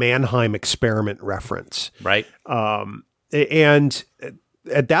 We get a Mannheim experiment reference. Right. And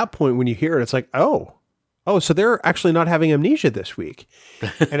at that point, when you hear it, it's like, oh, so they're actually not having amnesia this week.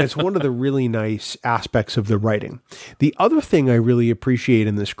 And it's one of the really nice aspects of the writing. The other thing I really appreciate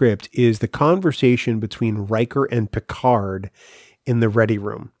in the script is the conversation between Riker and Picard in the ready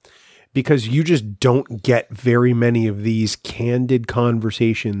room. Because you just don't get very many of these candid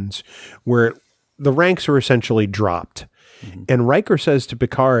conversations where the ranks are essentially dropped. Mm-hmm. And Riker says to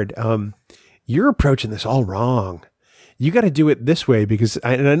Picard, you're approaching this all wrong. You got to do it this way because,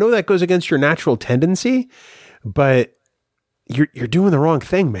 and I know that goes against your natural tendency, but you're doing the wrong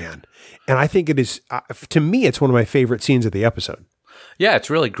thing, man. And I think it is, to me, it's one of my favorite scenes of the episode. Yeah, it's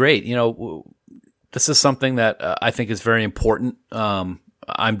really great. You know, this is something that I think is very important.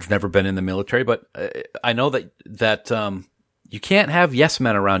 I've never been in the military, but I know that you can't have yes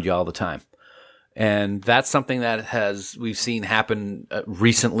men around you all the time. And that's something that we've seen happen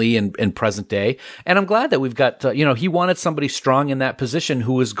recently in present day. And I'm glad that we've got, he wanted somebody strong in that position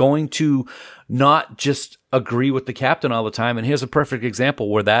who is going to not just agree with the captain all the time. And here's a perfect example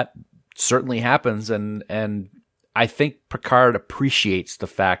where that certainly happens. And I think Picard appreciates the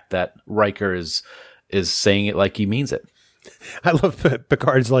fact that Riker is saying it like he means it. I love that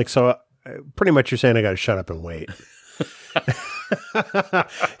Picard's like, so pretty much you're saying I got to shut up and wait.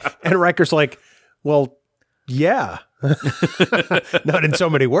 And Riker's like, well, yeah, not in so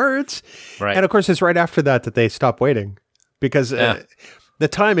many words. Right. And of course, it's right after that they stop waiting because the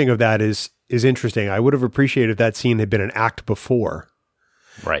timing of that is interesting. I would have appreciated if that scene had been an act before.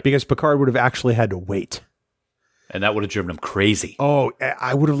 Right. Because Picard would have actually had to wait. And that would have driven him crazy. Oh,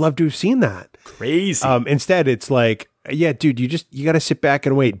 I would have loved to have seen that. Crazy. Instead, it's like, yeah, dude, you got to sit back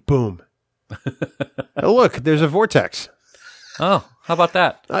and wait. Boom. Oh, look, there's a vortex. Oh, how about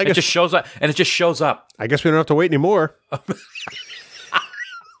that? It just shows up, and it just shows up. I guess we don't have to wait anymore.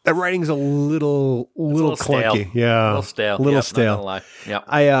 That writing's a little clunky. Stale. Yeah. A little stale. Stale. Not gonna lie. Yeah.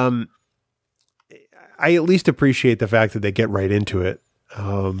 I at least appreciate the fact that they get right into it.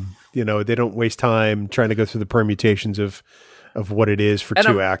 They don't waste time trying to go through the permutations of what it is for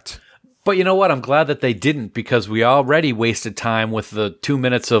two acts. But you know what? I'm glad that they didn't because we already wasted time with the 2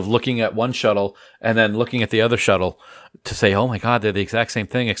 minutes of looking at one shuttle and then looking at the other shuttle to say, oh my God, they're the exact same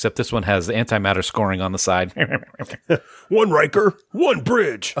thing, except this one has antimatter scoring on the side. One Riker, one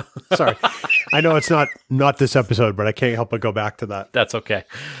bridge. Sorry. I know it's not this episode, but I can't help but go back to that. That's okay.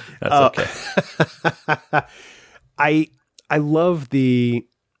 That's okay. I love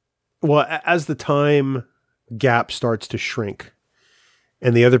as the time gap starts to shrink,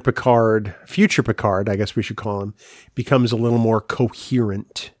 and the other Picard, future Picard, I guess we should call him, becomes a little more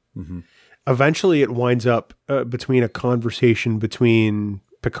coherent. Eventually it winds up between a conversation between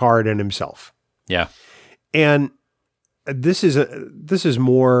Picard and himself. Yeah. And this is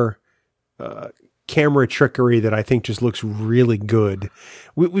more camera trickery that I think just looks really good.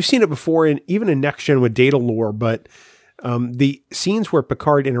 We've seen it before, even in Next Gen with Data Lore, but the scenes where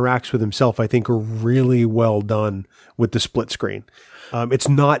Picard interacts with himself, I think, are really well done with the split screen. It's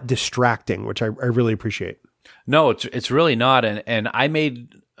not distracting, which I really appreciate. No, it's really not. And I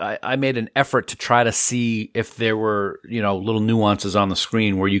made an effort to try to see if there were, little nuances on the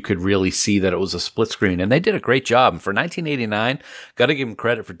screen where you could really see that it was a split screen. And they did a great job. And for 1989, got to give them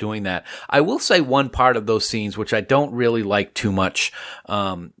credit for doing that. I will say one part of those scenes, which I don't really like too much,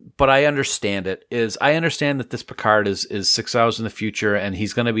 but I understand it, is I understand that this Picard is 6 hours in the future and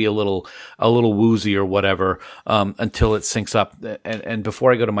he's going to be a little woozy or whatever, until it syncs up. And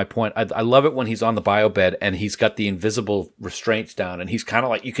before I go to my point, I love it when he's on the bio bed and he's got the invisible restraints down and he's kind of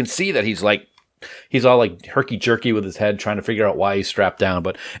like, you can see that he's all like herky-jerky with his head trying to figure out why he's strapped down.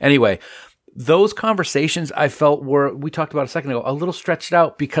 But anyway, those conversations I felt we talked about a second ago, a little stretched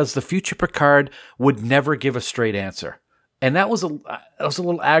out because the future Picard would never give a straight answer. And that was a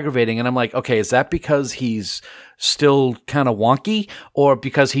little aggravating. And I'm like, okay, is that because he's still kind of wonky or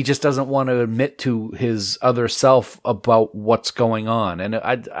because he just doesn't want to admit to his other self about what's going on? And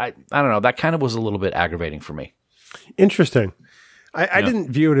I don't know. That kind of was a little bit aggravating for me. Interesting. I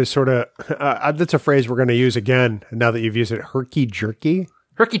didn't view it as sort of, that's a phrase we're going to use again now that you've used it, herky-jerky.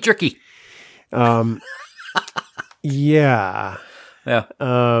 Herky-jerky. Yeah. Yeah.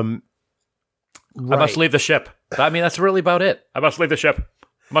 Right. I must leave the ship. I mean, that's really about it. I must leave the ship.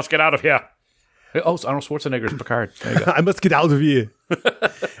 I must get out of here. Oh, Arnold Schwarzenegger's Picard. There you go. I must get out of here.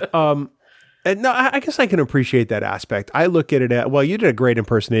 And no, I guess I can appreciate that aspect. I look at it you did a great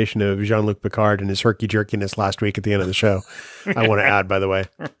impersonation of Jean-Luc Picard and his herky-jerkiness last week at the end of the show. I want to add, by the way.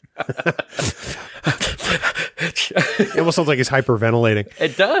 It almost sounds like he's hyperventilating.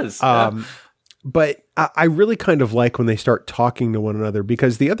 It does. But I really kind of like when they start talking to one another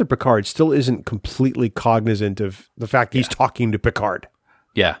because the other Picard still isn't completely cognizant of the fact he's talking to Picard.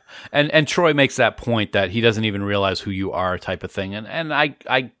 Yeah. And Troy makes that point that he doesn't even realize who you are type of thing. And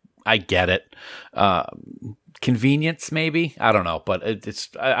I get it. Convenience, maybe. I don't know, but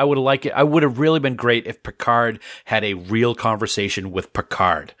I would have liked it. I would have really been great if Picard had a real conversation with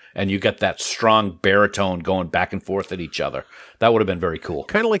Picard and you get that strong baritone going back and forth at each other. That would have been very cool.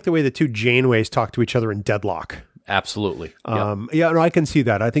 Kind of like the way the two Janeways talk to each other in Deadlock. Absolutely. Yeah, no, I can see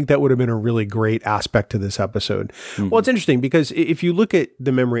that. I think that would have been a really great aspect to this episode. Mm-hmm. Well, it's interesting because if you look at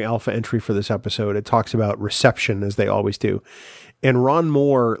the Memory Alpha entry for this episode, it talks about reception as they always do. And Ron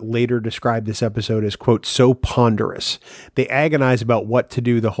Moore later described this episode as, quote, so ponderous. They agonize about what to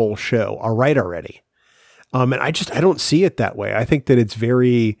do the whole show. All right already. And I don't see it that way. I think that it's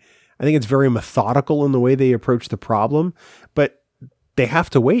very methodical in the way they approach the problem, but they have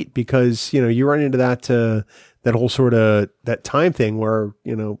to wait because, you run into that whole sort of that time thing where,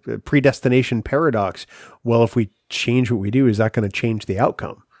 predestination paradox. Well, if we change what we do, is that going to change the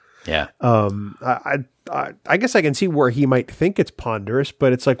outcome? Yeah. I guess I can see where he might think it's ponderous,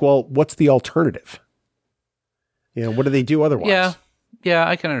 but it's like, well, what's the alternative? What do they do otherwise? Yeah,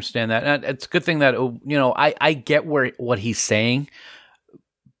 I can understand that. And it's a good thing that, I get what he's saying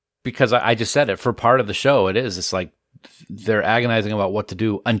because I just said it for part of the show. It's like they're agonizing about what to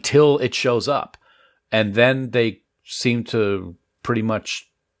do until it shows up. And then they seem to pretty much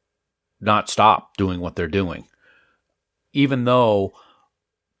not stop doing what they're doing. Even though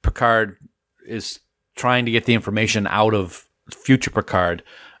Picard is trying to get the information out of future Picard,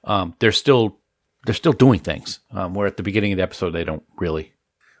 they're still doing things. Where at the beginning of the episode, they don't really.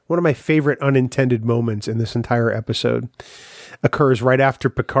 One of my favorite unintended moments in this entire episode occurs right after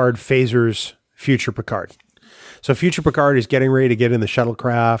Picard phasers future Picard. So future Picard is getting ready to get in the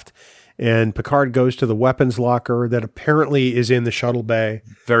shuttlecraft, and Picard goes to the weapons locker that apparently is in the shuttle bay.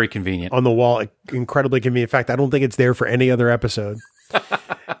 Very convenient. On the wall. Incredibly convenient. In fact, I don't think it's there for any other episode.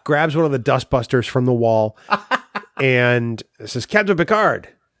 Grabs one of the dustbusters from the wall and says, Captain Picard,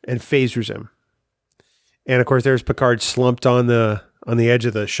 and phasers him. And of course, there's Picard slumped on the edge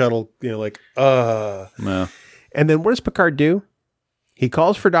of the shuttle, No. And then what does Picard do? He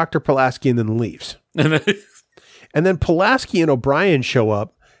calls for Dr. Pulaski and then leaves. And then Pulaski and O'Brien show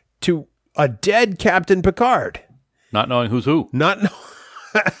up to a dead Captain Picard. Not knowing who's who. And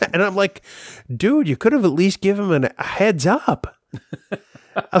I'm like, dude, you could have at least given him a heads up.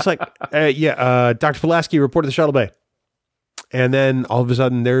 I was like, Dr. Pulaski reported the shuttle bay. And then all of a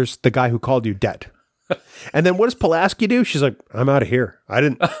sudden, there's the guy who called you dead. And then what does Pulaski do? She's like, I'm out of here.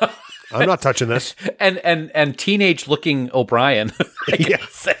 I'm not touching this. and teenage looking O'Brien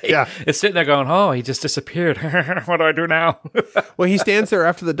Yeah. is sitting there going, oh, he just disappeared. What do I do now? Well, he stands there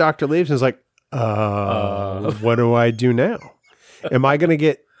after the doctor leaves and is like, what do I do now? Am I going to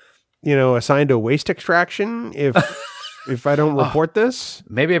get, assigned to waste extraction if I don't report this?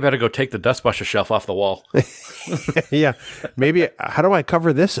 Maybe I better go take the dustbuster shelf off the wall. Yeah. Maybe, how do I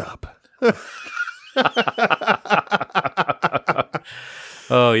cover this up?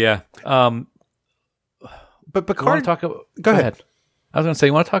 Oh, yeah. But Picard... You want to talk about... Go ahead. I was going to say,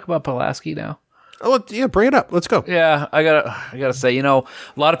 you want to talk about Pulaski now? Oh, yeah, bring it up. Let's go. Yeah, I gotta say, a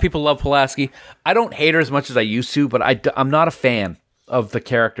lot of people love Pulaski. I don't hate her as much as I used to, but I'm not a fan of the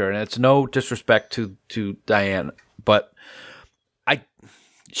character, and it's no disrespect to Diane, but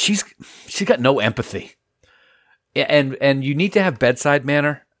she's got no empathy, and you need to have bedside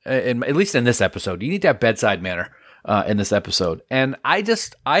manner, at least in this episode. You need to have bedside manner in this episode, and I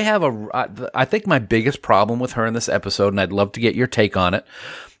think my biggest problem with her in this episode, and I'd love to get your take on it,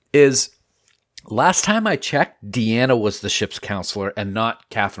 is. Last time I checked, Deanna was the ship's counselor and not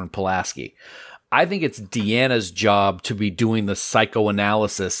Catherine Pulaski. I think it's Deanna's job to be doing the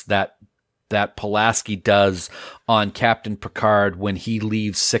psychoanalysis that Pulaski does on Captain Picard when he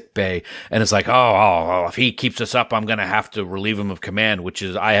leaves sickbay and is like, oh, if he keeps this up, I'm going to have to relieve him of command, which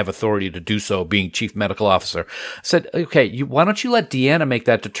is I have authority to do so, being chief medical officer. I said, okay, why don't you let Deanna make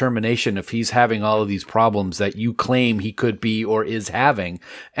that determination if he's having all of these problems that you claim he could be or is having,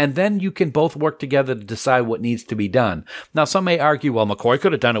 and then you can both work together to decide what needs to be done. Now, some may argue, well, McCoy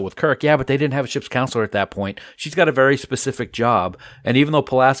could have done it with Kirk. Yeah, but they didn't have a ship's counselor at that point. She's got a very specific job, and even though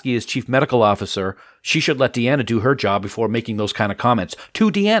Pulaski is chief medical officer, she should let Deanna do her job before making those kind of comments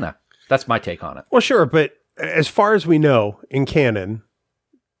to Deanna. That's my take on it. Well, sure, but as far as we know in canon,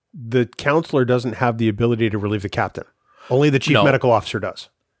 the counselor doesn't have the ability to relieve the captain. Only the chief medical officer does.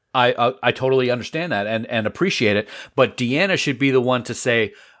 I totally understand that and appreciate it, but Deanna should be the one to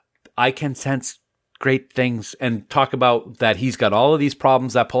say, I can sense great things and talk about that he's got all of these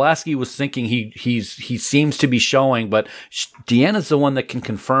problems that Pulaski was thinking he seems to be showing, but Deanna's the one that can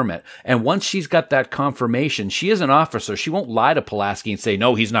confirm it. And once she's got that confirmation, she is an officer. She won't lie to Pulaski and say,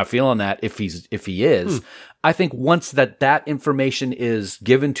 no, he's not feeling that if he is. I think once that information is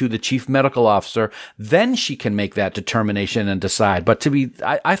given to the chief medical officer, then she can make that determination and decide. But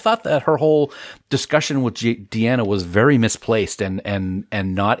I thought that her whole discussion with Deanna was very misplaced and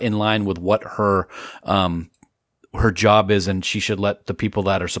not in line with what her job is, and she should let the people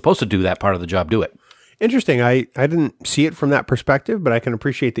that are supposed to do that part of the job do it. Interesting. I didn't see it from that perspective, but I can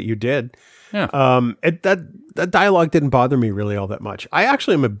appreciate that you did. Yeah. That dialogue didn't bother me really all that much. I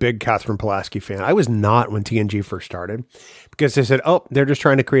actually am a big Catherine Pulaski fan. I was not when TNG first started because they said, oh, they're just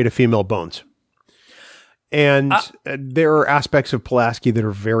trying to create a female Bones. And there are aspects of Pulaski that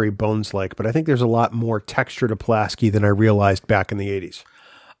are very Bones-like, but I think there's a lot more texture to Pulaski than I realized back in the 80s.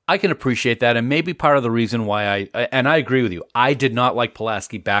 I can appreciate that, and maybe part of the reason why I agree with you, I did not like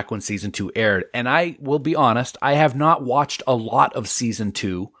Pulaski back when Season 2 aired, and I will be honest, I have not watched a lot of Season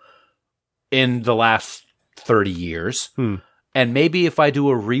 2 in the last 30 years. And maybe if I do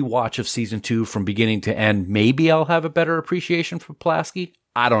a rewatch of Season 2 from beginning to end, maybe I'll have a better appreciation for Pulaski.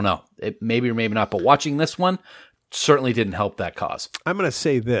 I don't know. Maybe or maybe not, but watching this one certainly didn't help that cause. I'm going to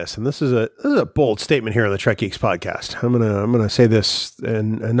say this, and this is a bold statement here on the Trek Geeks podcast. I'm going to say this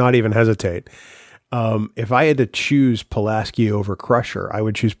and not even hesitate. If I had to choose Pulaski over Crusher, I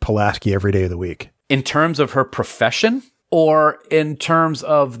would choose Pulaski every day of the week. In terms of her profession or in terms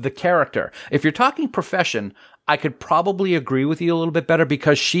of the character? If you're talking profession, I could probably agree with you a little bit better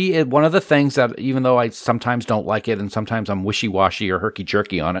because she is one of the things that, even though I sometimes don't like it and sometimes I'm wishy-washy or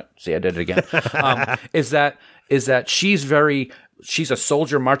herky-jerky on it, see, I did it again, is that she's a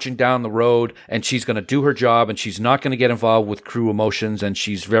soldier marching down the road and she's going to do her job and she's not going to get involved with crew emotions and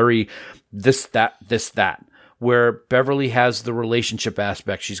she's very this, that. Where Beverly has the relationship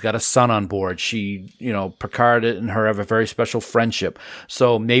aspect. She's got a son on board. Picard and her have a very special friendship.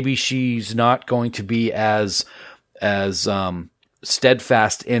 So maybe she's not going to be as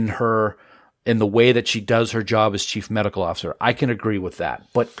steadfast in the way that she does her job as chief medical officer. I can agree with that.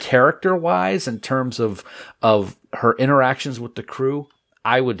 But character-wise, in terms of her interactions with the crew,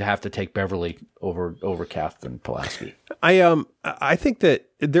 I would have to take Beverly over Catherine Pulaski. I think that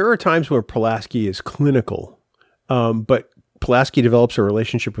there are times where Pulaski is clinical. But Pulaski develops a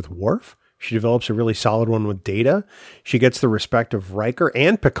relationship with Worf. She develops a really solid one with Data. She gets the respect of Riker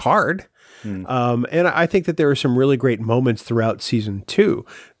and Picard. And I think that there are some really great moments throughout Season 2.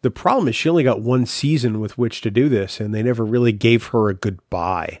 The problem is she only got one season with which to do this, and they never really gave her a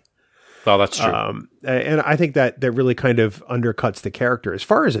goodbye. Oh, that's true. And I think that really kind of undercuts the character. As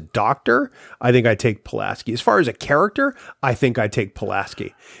far as a doctor, I think I take Pulaski. As far as a character, I think I take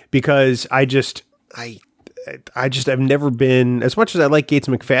Pulaski because I've never been, as much as I like Gates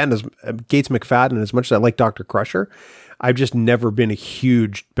McFadden, as much as I like Dr. Crusher, I've just never been a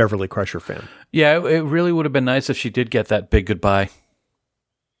huge Beverly Crusher fan. Yeah, it really would have been nice if she did get that big goodbye.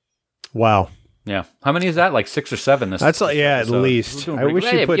 Wow. Yeah. How many is that? Like 6 or 7 this That's like, yeah, at least. I wish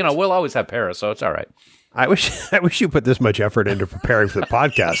you put, we'll always have Paris, so it's all right. I wish you put this much effort into preparing for the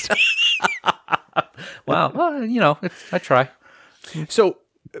podcast. Well, I try. So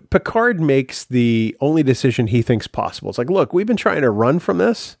Picard makes the only decision he thinks possible. It's like, look, we've been trying to run from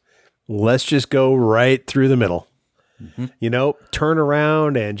this. Let's just go right through the middle. Mm-hmm. Turn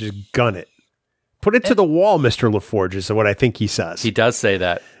around and just gun it. Put it to the wall, Mr. LaForge, is what I think he says. He does say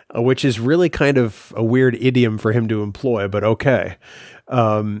that. Which is really kind of a weird idiom for him to employ, but okay.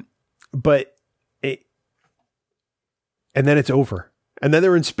 And then it's over. And then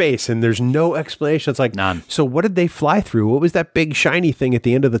they're in space and there's no explanation. It's like, none. So what did they fly through? What was that big shiny thing at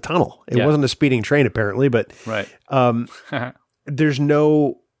the end of the tunnel? It wasn't a speeding train apparently, but right. There's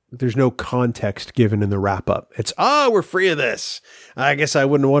no context given in the wrap up. It's, we're free of this. I guess I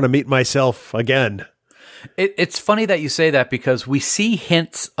wouldn't want to meet myself again. It's funny that you say that because we see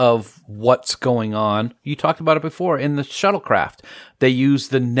hints of what's going on. You talked about it before in the shuttlecraft. They use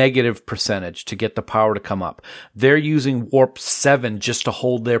the negative percentage to get the power to come up. They're using warp 7 just to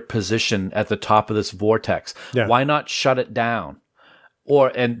hold their position at the top of this vortex. Yeah. Why not shut it down?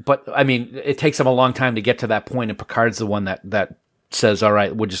 But I mean, it takes them a long time to get to that point, and Picard's the one that says, "All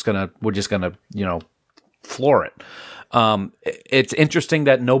right, we're just gonna floor it." It's interesting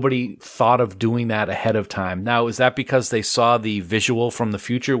that nobody thought of doing that ahead of time. Now, is that because they saw the visual from the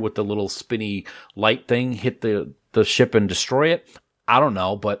future with the little spinny light thing hit the ship and destroy it? I don't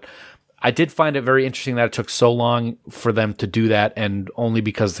know, but I did find it very interesting that it took so long for them to do that, and only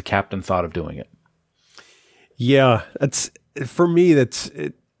because the captain thought of doing it. Yeah, for me,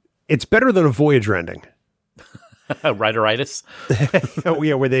 it's better than a Voyager ending. Writeritis?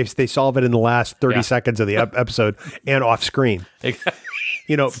 Yeah, where they solve it in the last 30 seconds of the episode and off screen.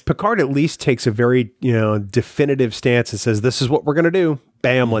 Picard at least takes a very definitive stance and says, this is what we're going to do.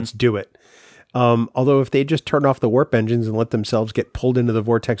 Bam, let's do it. Although if they just turned off the warp engines and let themselves get pulled into the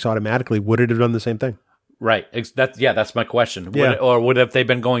vortex automatically, would it have done the same thing? Right. That's my question. Would have they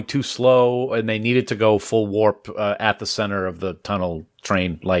been going too slow and they needed to go full warp at the center of the tunnel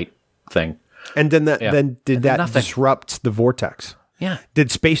train light thing? And then did that disrupt the vortex? Yeah. Did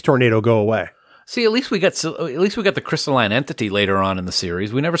Space Tornado go away? See, at least we got the crystalline entity later on in the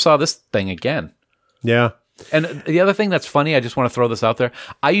series. We never saw this thing again. Yeah. And the other thing that's funny, I just want to throw this out there.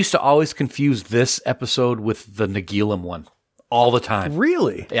 I used to always confuse this episode with the Nagilum one all the time.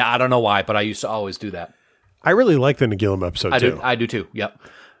 Really? Yeah, I don't know why, but I used to always do that. I really like the Nagilum episode too. I do too. Yep.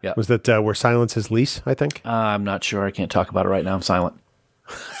 Was that where Silence is lease, I think? I'm not sure. I can't talk about it right now. I'm silent.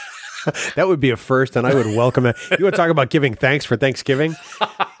 That would be a first, and I would welcome it. You want to talk about giving thanks for Thanksgiving?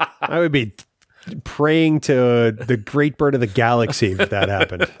 I would be praying to the great bird of the galaxy if that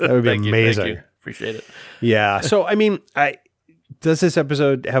happened. That would be amazing. Thank you. Appreciate it. Yeah. So, I mean, does this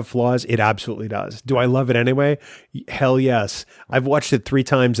episode have flaws? It absolutely does. Do I love it anyway? Hell yes. I've watched it 3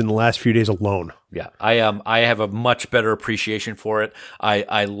 times in the last few days alone. Yeah, I have a much better appreciation for it.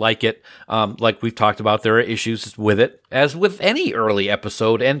 I like it. Like we've talked about, there are issues with it, as with any early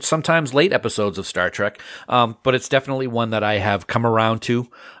episode and sometimes late episodes of Star Trek. But it's definitely one that I have come around to.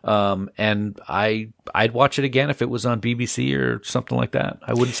 And I'd watch it again if it was on BBC or something like that.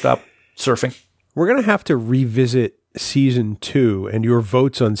 I wouldn't stop surfing. We're going to have to revisit season 2 and your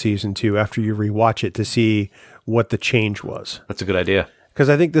votes on season 2 after you rewatch it to see what the change was. That's a good idea. Because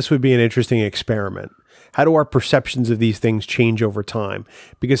I think this would be an interesting experiment. How do our perceptions of these things change over time?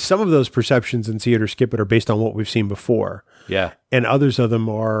 Because some of those perceptions in See It or Skip It are based on what we've seen before. Yeah. And others of them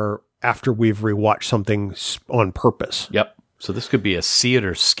are after we've rewatched something on purpose. Yep. So this could be a See It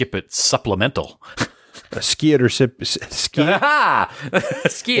or Skip It supplemental. A ski it or ski it. Ski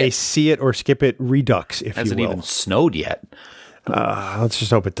it. A see it or skip it redux, if Hasn't you will. even snowed yet. Let's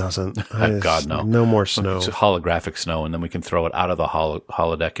just hope it doesn't. God, no. No more snow. It's holographic snow, and then we can throw it out of the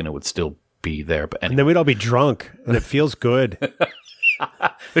holodeck, and it would still be there. But anyway. And then we'd all be drunk, and it feels good.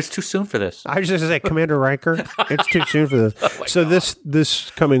 It's too soon for this. I was just going to say, Commander Riker, it's too soon for this. So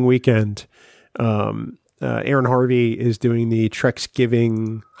this coming weekend, Aaron Harvey is doing the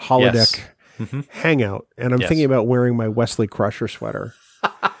Treksgiving holodeck hangout, and I'm thinking about wearing my Wesley Crusher sweater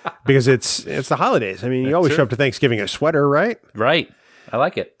because it's the holidays. I mean, you always show up to Thanksgiving in a sweater, right? Right. I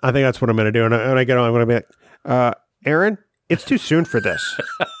like it. I think that's what I'm going to do. And when I get on, I'm going to be like, Aaron, it's too soon for this.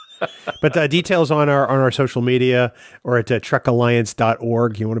 But details on our social media or at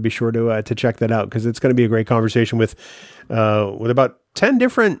trekalliance.org. You want to be sure to check that out because it's going to be a great conversation with about 10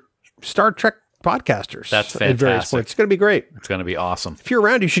 different Star Trek podcasters. That's At various fantastic. points. It's going to be great. It's going to be awesome. If you're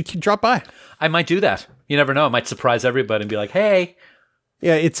around, you should drop by. I might do that. You never know. I might surprise everybody and be like, hey.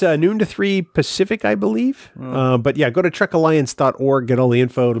 Yeah, it's noon to 3 Pacific, I believe. But yeah, go to trekalliance.org, get all the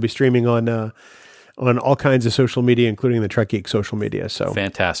info. It'll be streaming on all kinds of social media, including the Trek Geek social media. So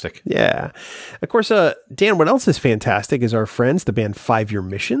Fantastic. yeah. Of course, Dan, what else is fantastic is our friends, the band 5 Year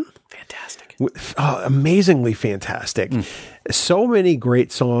Mission. Fantastic. Amazingly fantastic. So many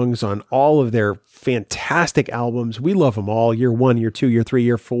great songs on all of their fantastic albums. We love them all. Year 1, Year 2, Year 3,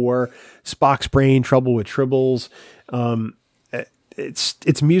 Year 4, Spock's Brain, Trouble with Tribbles.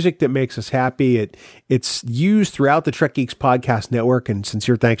 It's music that makes us happy. It's used throughout the Trek Geeks podcast network, and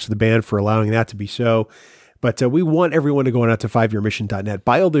sincere thanks to the band for allowing that to be so. But we want everyone to go on out to 5yearmission.net,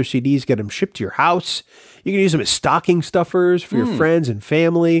 buy all their CDs, get them shipped to your house. You can use them as stocking stuffers for your friends and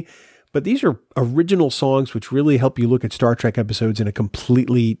family. But these are original songs which really help you look at Star Trek episodes in a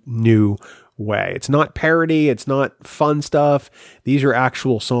completely new way. It's not parody. It's not fun stuff. These are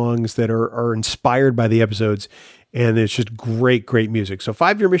actual songs that are inspired by the episodes. And it's just great, great music. So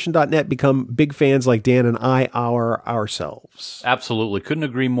 5yearmission.net, become big fans like Dan and I ourselves. Absolutely. Couldn't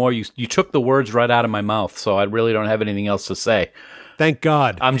agree more. You took the words right out of my mouth, so I really don't have anything else to say. Thank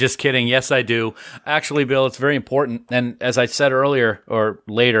God. I'm just kidding. Yes, I do. Actually, Bill, it's very important. And as I said earlier, or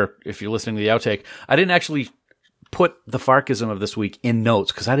later, if you're listening to the outtake, I didn't actually put the Farkism of this week in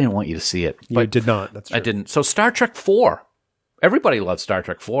notes because I didn't want you to see it. You did not. That's true. I didn't. So Star Trek 4. Everybody loves Star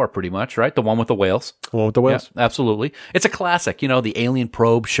Trek 4 pretty much, right? The one with the whales. The one with the whales. Yeah, absolutely. It's a classic. You know, the alien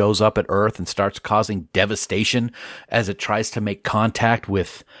probe shows up at Earth and starts causing devastation as it tries to make contact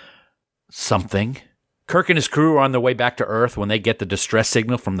with something. Kirk and his crew are on their way back to Earth when they get the distress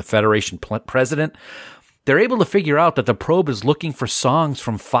signal from the Federation president. They're able to figure out that the probe is looking for songs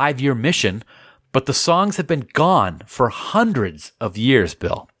from 5 Year Mission, but the songs have been gone for hundreds of years,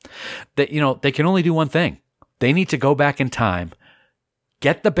 Bill. They can only do one thing. They need to go back in time,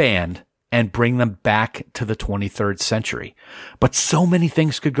 get the band, and bring them back to the 23rd century. But so many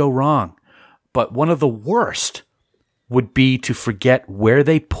things could go wrong. But one of the worst would be to forget where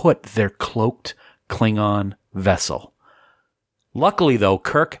they put their cloaked Klingon vessel. Luckily, though,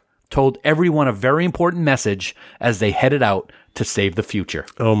 Kirk told everyone a very important message as they headed out to save the future.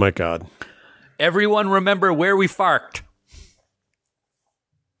 Oh, my God. Everyone remember where we farked.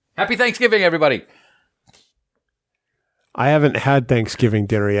 Happy Thanksgiving, everybody. I haven't had Thanksgiving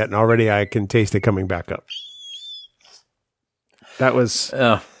dinner yet, and already I can taste it coming back up. That was...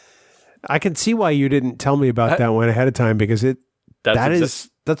 I can see why you didn't tell me about that one ahead of time, because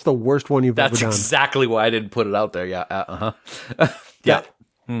that's the worst one you've ever done. That's exactly why I didn't put it out there. Yeah. Yeah.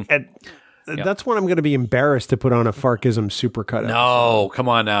 And that's one I'm going to be embarrassed to put on a Farkism supercut. No, come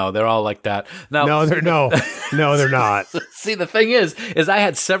on now. They're all like that. Now, no, they're not. See, the thing is I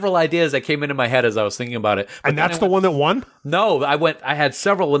had several ideas that came into my head as I was thinking about it. And that's the one that won? No, I had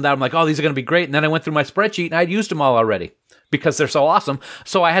several, and then I'm like, oh, these are going to be great. And then I went through my spreadsheet, and I'd used them all already because they're so awesome.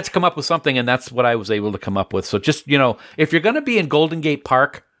 So I had to come up with something, and that's what I was able to come up with. So just, if you're going to be in Golden Gate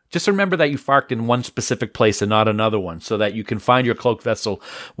Park, just remember that you farked in one specific place and not another one, so that you can find your cloaked vessel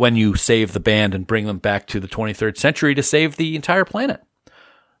when you save the band and bring them back to the 23rd century to save the entire planet.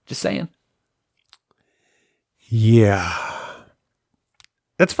 Just saying. Yeah.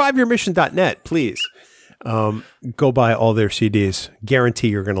 That's 5yearmission.net, please. Go buy all their CDs. Guarantee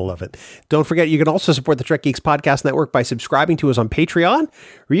you're going to love it. Don't forget, you can also support the Trek Geeks Podcast Network by subscribing to us on Patreon,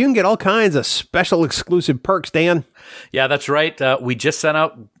 where you can get all kinds of special exclusive perks, Dan. Yeah, that's right. We just sent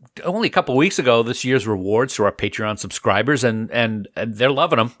out only a couple of weeks ago this year's rewards to our Patreon subscribers, and they're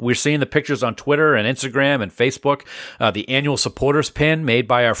loving them. We're seeing the pictures on Twitter and Instagram and Facebook. The annual supporters pin made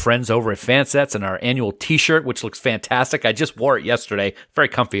by our friends over at Fansets, and our annual T-shirt, which looks fantastic. I just wore it yesterday. Very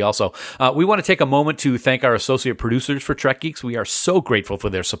comfy also. We want to take a moment to thank our associate producers for Trek Geeks. We are so grateful for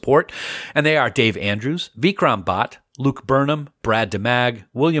their support, and they are Dave Andrews, Vikram Bhatt, Luke Burnham, Brad DeMag,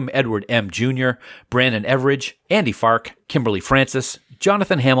 William Edward M. Jr., Brandon Everidge, Andy Fark, Kimberly Francis,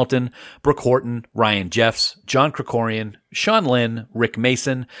 Jonathan Hamilton, Brooke Horton, Ryan Jeffs, John Krikorian, Sean Lynn, Rick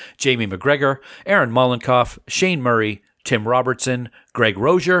Mason, Jamie McGregor, Aaron Mollenkoff, Shane Murray, Tim Robertson, Greg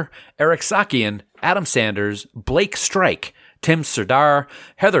Rozier, Eric Sakian, Adam Sanders, Blake Strike, Tim Serdar,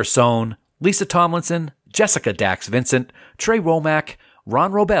 Heather Sohn, Lisa Tomlinson, Jessica Dax Vincent, Trey Womack,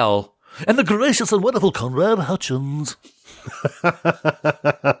 Ron Robel, and the gracious and wonderful Conrad Hutchins.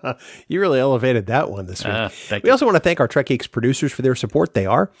 You really elevated that one this week. Thank We you. also want to thank our Trek Geeks producers for their support. They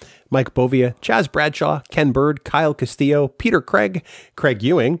are Mike Bovia, Chaz Bradshaw, Ken Bird, Kyle Castillo, Peter Craig, Craig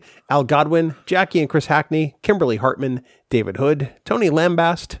Ewing, Al Godwin, Jackie and Chris Hackney, Kimberly Hartman, David Hood, Tony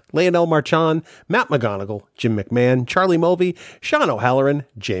Lambast, Leonel Marchand, Matt McGonigal, Jim McMahon, Charlie Mulvey, Sean O'Halloran,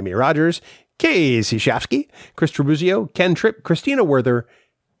 Jamie Rogers, Casey Shafsky, Chris Trabuzio, Ken Tripp, Christina Werther,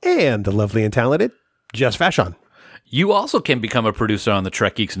 and the lovely and talented Jess Vashon. You also can become a producer on the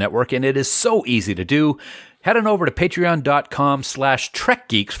Trek Geeks Network, and it is so easy to do. Head on over to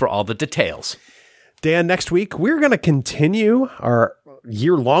patreon.com/TrekGeeks for all the details. Dan, next week, we're going to continue our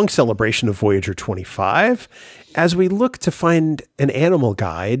year-long celebration of Voyager 25 as we look to find an animal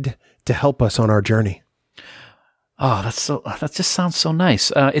guide to help us on our journey. Oh, that just sounds so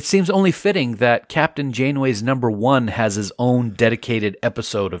nice. It seems only fitting that Captain Janeway's number 1 has his own dedicated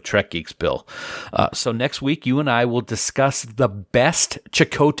episode of Trek Geeks, Bill. So next week, you and I will discuss the best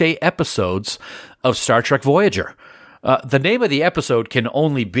Chakotay episodes of Star Trek Voyager. The name of the episode can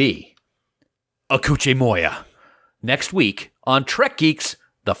only be Akuche Moya. Next week on Trek Geeks,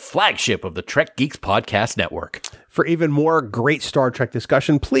 the flagship of the Trek Geeks Podcast Network. For even more great Star Trek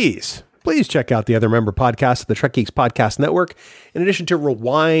discussion, please check out the other member podcasts of the Trek Geeks Podcast Network. In addition to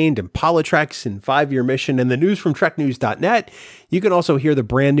Rewind and Politirex and 5-Year Mission and the news from TrekNews.net, you can also hear the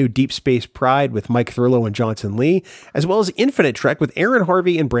brand new Deep Space Pride with Mike Thurlow and Johnson Lee, as well as Infinite Trek with Aaron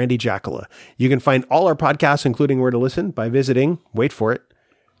Harvey and Brandy Jackala. You can find all our podcasts, including where to listen, by visiting, wait for it,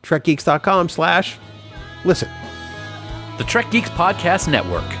 trekgeeks.com/listen. The Trek Geeks Podcast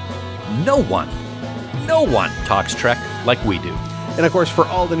Network. No one talks Trek like we do. And of course, for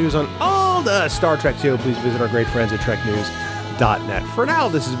all the news on all the Star Trek show, please visit our great friends at TrekNews.net. For now,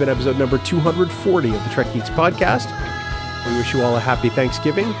 this has been episode number 240 of the Trek Geeks Podcast. We wish you all a happy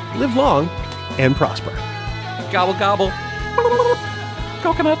Thanksgiving, live long, and prosper. Gobble, gobble.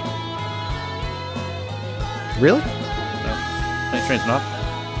 Coconut. Really? No. Thanks, train's not.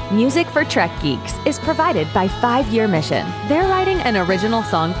 Music for Trek Geeks is provided by 5-Year Mission. They're writing an original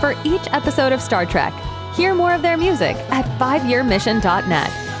song for each episode of Star Trek. Hear more of their music at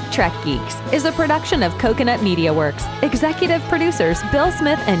 5yearmission.net. Trek Geeks is a production of Coconut Media Works. Executive producers Bill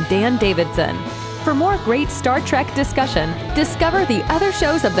Smith and Dan Davidson. For more great Star Trek discussion, discover the other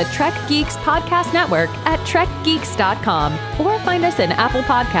shows of the Trek Geeks Podcast Network at trekgeeks.com or find us in Apple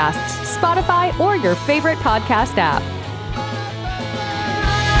Podcasts, Spotify, or your favorite podcast app.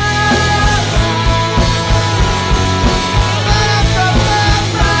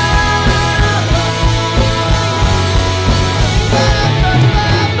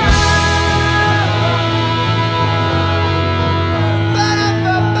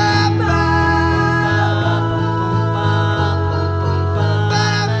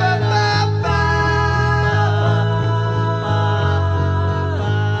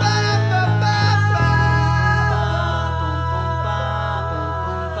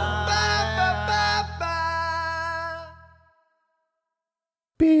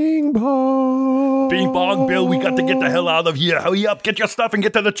 Bing bong. Bing bong, Bill, we got to get the hell out of here. Hurry up, get your stuff and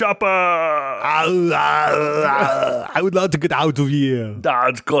get to the chopper. I would love to get out of here.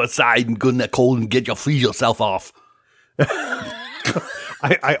 Let's go outside and go in that cold and get your freeze yourself off.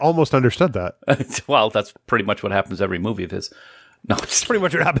 I almost understood that. Well, that's pretty much what happens every movie of his. No, It's pretty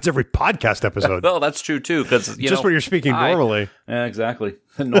much what happens every podcast episode. well, that's true too. Because Just when you're speaking normally. Yeah, exactly.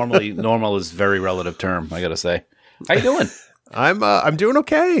 Normal is a very relative term. I gotta say. How you doing? I'm doing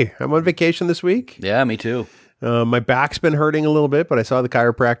okay. I'm on vacation this week. Yeah, me too. My back's been hurting a little bit, but I saw the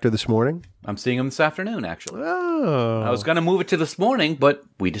chiropractor this morning. I'm seeing him this afternoon, actually. Oh. I was going to move it to this morning, but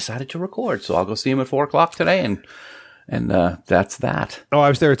we decided to record, so I'll go see him at 4 o'clock today, and that's that. Oh, I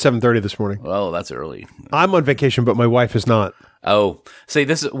was there at 7:30 this morning. Oh, that's early. I'm on vacation, but my wife is not. Oh, see,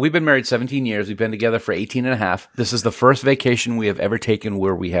 we've been married 17 years. We've been together for 18 and a half. This is the first vacation we have ever taken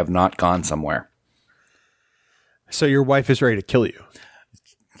where we have not gone somewhere. So your wife is ready to kill you.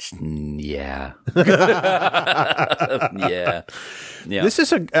 Yeah. Yeah. This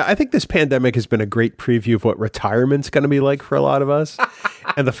is I think this pandemic has been a great preview of what retirement's going to be like for a lot of us.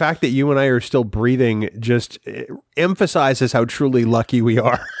 And the fact that you and I are still breathing just emphasizes how truly lucky we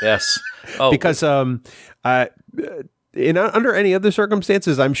are. Yes. Oh, Because under any other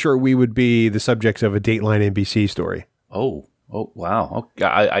circumstances, I'm sure we would be the subjects of a Dateline NBC story. Oh, wow. Okay.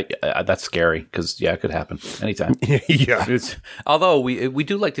 I that's scary because, yeah, it could happen anytime. Yeah. Although we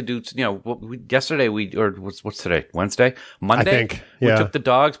do like to do, yesterday what's today? Wednesday? Monday? I think, yeah. We took the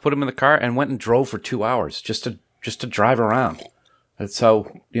dogs, put them in the car, and went and drove for 2 hours just to drive around. That's how,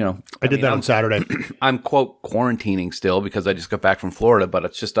 I did that on Saturday. I'm, quote, quarantining still because I just got back from Florida, but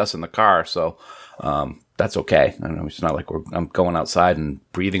it's just us in the car. So that's okay. I don't know. It's not like I'm going outside and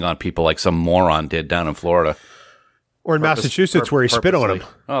breathing on people like some moron did down in Florida. Or in Massachusetts where he spit on him.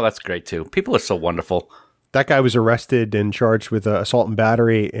 Oh, that's great, too. People are so wonderful. That guy was arrested and charged with assault and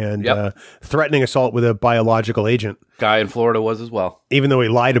battery and threatening assault with a biological agent. Guy in Florida was as well. Even though he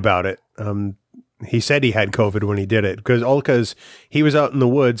lied about it. He said he had COVID when he did it because he was out in the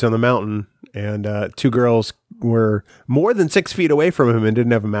woods on the mountain and two girls were more than 6 feet away from him and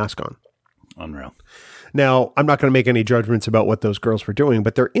didn't have a mask on. Unreal. Now, I'm not going to make any judgments about what those girls were doing,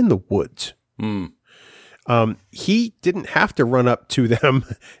 but they're in the woods. He didn't have to run up to them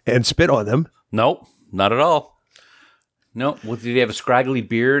and spit on them. Nope, not at all. No, did he have a scraggly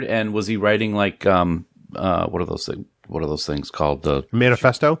beard and was he writing like what are those things? What are those things called?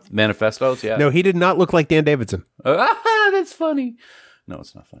 Manifesto? Manifestos, yeah. No, he did not look like Dan Davidson. That's funny. No,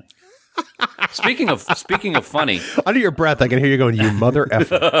 it's not funny. Speaking of funny, under your breath, I can hear you going, "You mother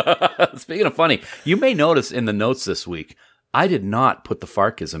effer." Speaking of funny, you may notice in the notes this week, I did not put the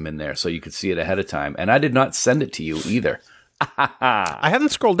Farkism in there so you could see it ahead of time, and I did not send it to you either. I haven't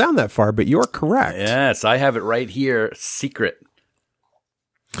scrolled down that far, but you're correct. Yes, I have it right here, secret.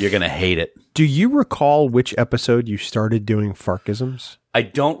 You're going to hate it. Do you recall which episode you started doing Farkisms? I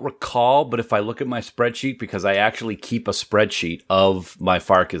don't recall, but if I look at my spreadsheet, because I actually keep a spreadsheet of my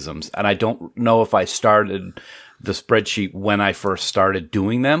Farkisms, and I don't know if I started the spreadsheet when I first started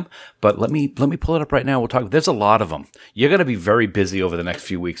doing them, but let me pull it up right now. We'll talk. There's a lot of them. You're going to be very busy over the next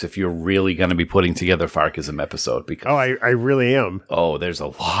few weeks if you're really going to be putting together a Farkism episode. Because I really am. Oh, there's a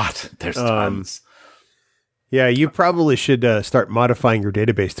lot. There's tons. Yeah, you probably should start modifying your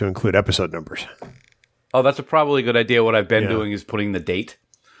database to include episode numbers. Oh, that's a probably good idea. What I've been doing is putting the date.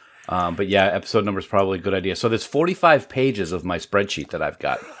 But yeah, episode number is probably a good idea. So there's 45 pages of my spreadsheet that I've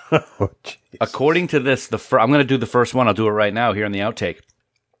got. Oh, according to this, I'm going to do the first one. I'll do it right now here in the outtake.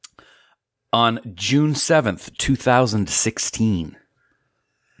 On June 7th, 2016,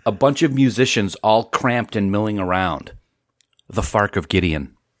 a bunch of musicians all cramped and milling around. The Fark of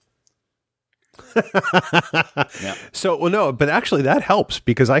Gideon. Yeah. So, well, no, but actually that helps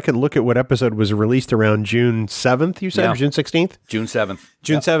because I can look at what episode was released around June 7th, you said, or June 16th? June 7th.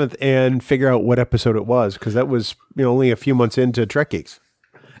 June 7th, and figure out what episode it was because that was only a few months into Trek Geeks.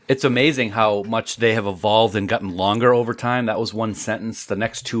 It's amazing how much they have evolved and gotten longer over time. That was one sentence. The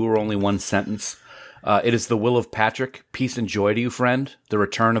next two are only one sentence. It is the will of Patrick. Peace and joy to you, friend. The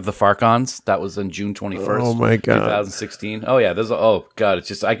return of the Farkons. That was on June 21st. Oh my God. 2016. Oh yeah. Oh God. It's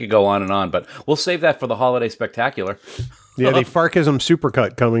just, I could go on and on, but we'll save that for the holiday spectacular. Yeah. The Farkism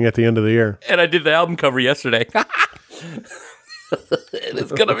supercut coming at the end of the year. And I did the album cover yesterday.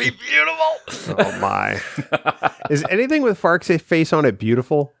 It's going to be beautiful. Oh my. Is anything with Fark's face on it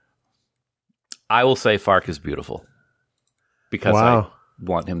beautiful? I will say Fark is beautiful because I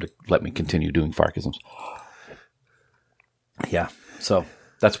want him to let me continue doing Farkisms. Yeah, so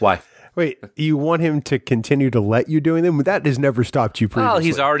that's why. Wait, you want him to continue to let you doing them? That has never stopped you previously. Well,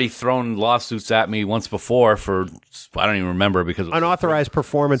 he's already thrown lawsuits at me once before for, I don't even remember because... Unauthorized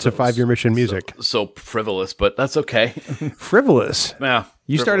performance of 5-Year Mission music. So frivolous, but that's okay. Frivolous? Yeah.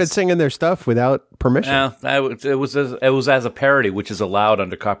 You started singing their stuff without permission. Yeah, it was as a parody, which is allowed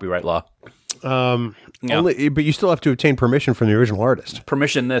under copyright law. Only, but you still have to obtain permission from the original artist.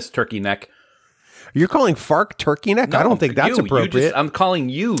 Permission this, turkey neck. You're calling Fark Turkey Neck? No, I don't think that's appropriate. I'm calling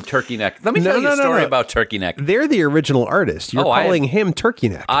you Turkey Neck. Let me tell you a story about Turkey Neck. They're the original artist. You're calling him Turkey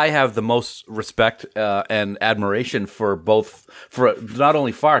Neck. I have the most respect and admiration for not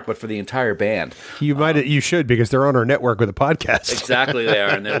only Fark, but for the entire band. You should, because they're on our network with a podcast. Exactly, they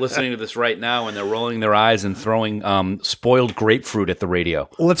are. And they're listening to this right now, and they're rolling their eyes and throwing spoiled grapefruit at the radio.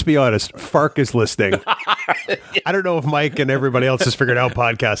 Let's be honest. Fark is listening. I don't know if Mike and everybody else has figured out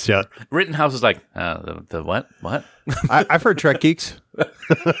podcasts yet. Rittenhouse is like... the what? What? I've heard Trek Geeks.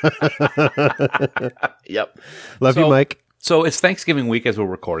 Yep. Love you, Mike. So it's Thanksgiving week as we're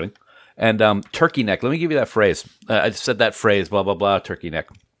recording. And turkey neck, let me give you that phrase. I said that phrase, blah, blah, blah, turkey neck.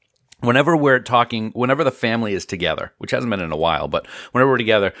 Whenever the family is together, which hasn't been in a while, but whenever we're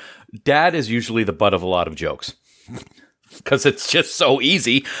together, Dad is usually the butt of a lot of jokes. Because it's just so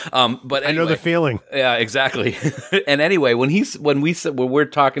easy. But anyway, I know the feeling. Yeah, exactly. And anyway, when we're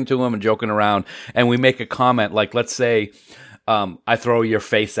talking to him and joking around, and we make a comment like, let's say, I throw your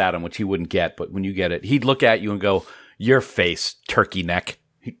face at him, which he wouldn't get, but when you get it, he'd look at you and go, "Your face, turkey neck."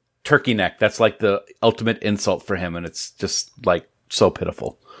 Turkey neck. That's like the ultimate insult for him, and it's just like so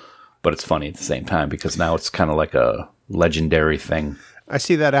pitiful, but it's funny at the same time because now it's kind of like a legendary thing. I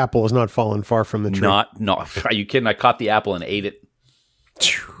see that apple has not fallen far from the tree. No. Are you kidding? I caught the apple and ate it.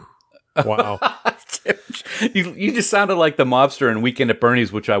 Wow. You just sounded like the mobster in Weekend at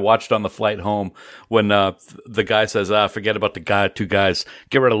Bernie's, which I watched on the flight home when the guy says, forget about the two guys.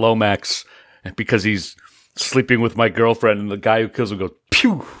 Get rid of Lomax because he's sleeping with my girlfriend. And the guy who kills him goes,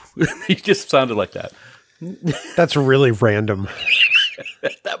 pew. He just sounded like that. That's really random.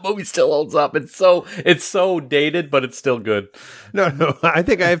 That movie still holds up. It's so dated, but it's still good. No. I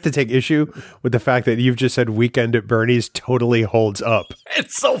think I have to take issue with the fact that you've just said Weekend at Bernie's totally holds up.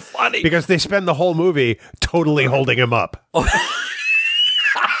 It's so funny. Because they spend the whole movie totally holding him up.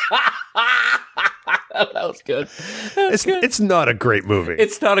 That was good. It's not a great movie.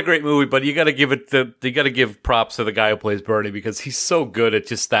 It's not a great movie, but you got to give props to the guy who plays Bernie because he's so good at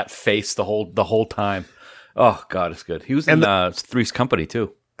just that face the whole time. Oh God, it's good. He was in Three's Company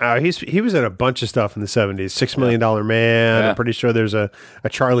too. He was in a bunch of stuff in the 70s. $6 Million Man. Yeah. I'm pretty sure there's a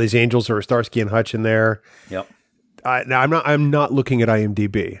Charlie's Angels or a Starsky and Hutch in there. Yep. Now I'm not looking at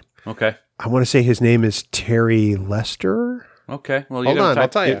IMDb. Okay. I want to say his name is Terry Lester. Okay. Well, Hold on, I'll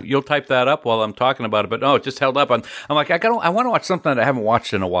tell you. You'll type that up while I'm talking about it. But no, it just held up. I'm like, I want to watch something that I haven't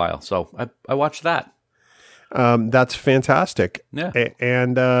watched in a while, so I watched that. That's fantastic. Yeah.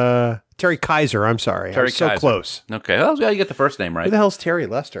 And Terry Kaiser. I'm sorry. I was so Kaiser. close. Okay. Well, yeah, you get the first name Who right. the hell's Terry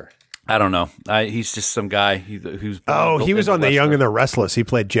Lester? I don't know. He's just some guy who's. Oh, he was on The Young and the Restless. He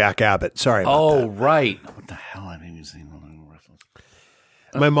played Jack Abbott. Sorry about that. Right. What the hell? I haven't even seen one.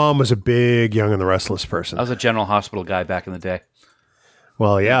 My mom was a big Young and the Restless person. I was a General Hospital guy back in the day.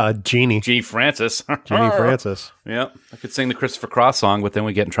 Well, yeah, Jeannie Francis. Francis. Yeah, I could sing the Christopher Cross song, but then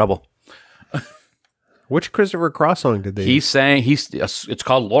we get in trouble. Which Christopher Cross song did they? He sang. It's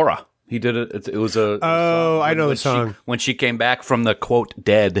called Laura. He did it. It was a. Oh, I know the song. When she came back from the quote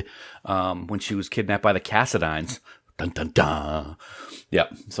dead, when she was kidnapped by the Cassadines. Dun dun dun. Yeah.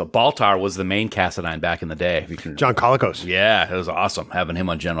 So Baltar was the main Cassadine back in the day. If you can. John Colicos. Yeah, it was awesome having him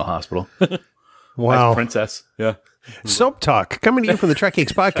on General Hospital. Wow. As Princess. Yeah. Soap Talk coming to you from the Trek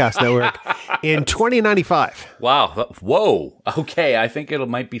Geeks Podcast Network in 2095. Wow. Whoa. Okay. I think it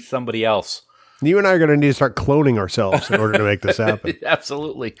might be somebody else. You and I are going to need to start cloning ourselves in order to make this happen.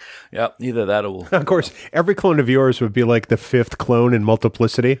 Absolutely. Yep. Either that or Of course, every clone of yours would be like the fifth clone in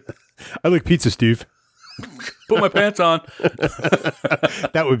multiplicity. I like pizza, Steve. put my pants on.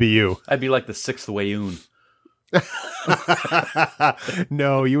 That would be you. I'd be like the sixth Wayoon.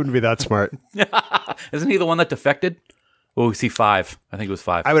 No, you wouldn't be that smart. Isn't he the one that defected? Oh, was he 5? I think it was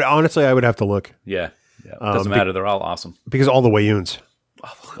 5. I would have to look Yeah. It doesn't matter. They're all awesome. because all the Wayoons.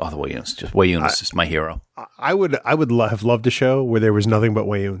 All the Wayoons. Wayoon is just my hero. I would have loved a show where there was nothing but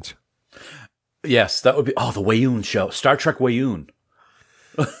Wayoons. Yes, that would be. Oh, the Wayoon show. Star Trek Wayoon.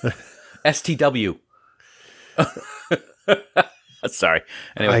 STW. Sorry.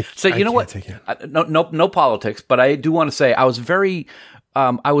 Anyway, so you know what? Take it. No politics, but I do want to say I was very.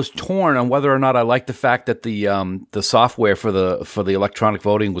 I was torn on whether or not I liked the fact that the software for the electronic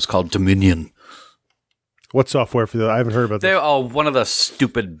voting was called Dominion. What software for that? I haven't heard about that. One of the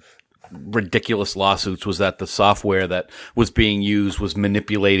stupid, ridiculous lawsuits was that the software that was being used was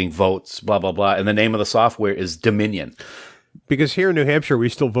manipulating votes, blah, blah, blah. And the name of the software is Dominion. Because here in New Hampshire, we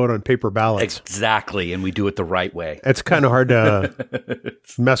still vote on paper ballots. Exactly. And we do it the right way. It's kind of hard to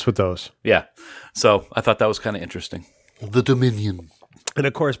mess with those. Yeah. So I thought that was kind of interesting. The Dominion. And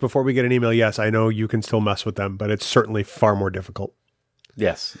of course, before we get an email, yes, I know you can still mess with them, but it's certainly far more difficult.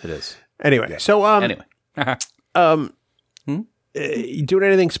 Yes, it is. Anyway, so Anyway. You doing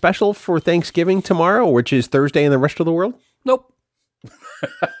anything special for Thanksgiving tomorrow, which is Thursday in the rest of the world? Nope.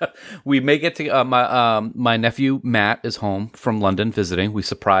 We may get to my nephew Matt is home from London visiting. We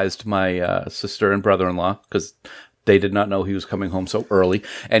surprised my sister and brother-in-law because they did not know he was coming home so early,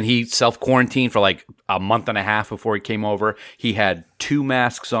 and he self-quarantined for like a month and a half before he came over. He had 2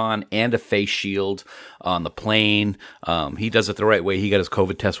 masks on and a face shield on the plane. He does it the right way. He got his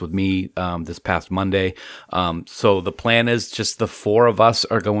COVID test with me this past Monday. So the plan is just the 4 of us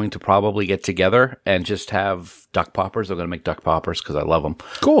are going to probably get together and just have duck poppers. They're going to make duck poppers because I love them.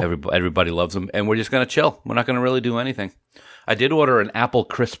 Cool. Everybody loves them, and we're just going to chill. We're not going to really do anything. I did order an apple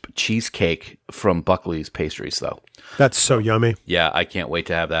crisp cheesecake from Buckley's Pastries, though. That's so yummy. Yeah, I can't wait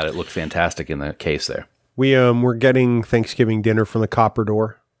to have that. It looked fantastic in the case there. We're getting Thanksgiving dinner from the Copper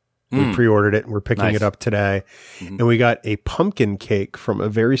Door. We pre-ordered it, and we're picking it up today. And we got a pumpkin cake from a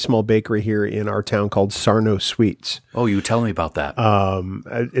very small bakery here in our town called Sarno Sweets. Oh, you were telling me about that.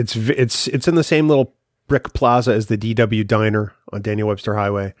 It's in the same little brick plaza as the DW Diner on Daniel Webster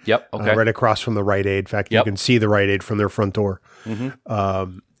Highway. Yep. Okay. Right across from the Rite Aid. In fact, you can see the Rite Aid from their front door.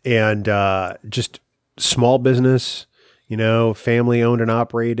 And just small business, family owned and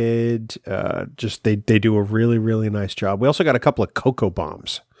operated. Just they do a really, really nice job. We also got a couple of cocoa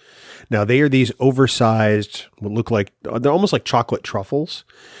bombs. Now, they are these oversized, what look like, they're almost like chocolate truffles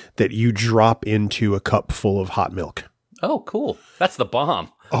that you drop into a cup full of hot milk. Oh, cool. That's the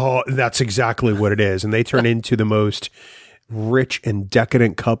bomb. Oh, that's exactly what it is. And they turn into the most rich and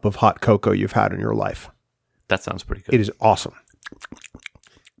decadent cup of hot cocoa you've had in your life. That sounds pretty good. It is awesome.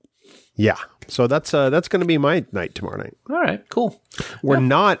 Yeah. So that's going to be my night tomorrow night. All right, cool. We're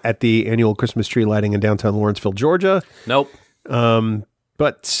not at the annual Christmas tree lighting in downtown Lawrenceville, Georgia. Nope.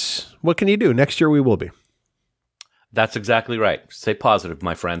 But what can you do? Next year we will be. That's exactly right. Stay positive,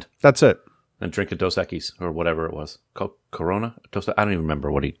 my friend. That's it. And drink a Dos Equis or whatever it was. Corona? I don't even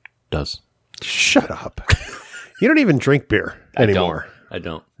remember what he does. Shut up. You don't even drink beer anymore. I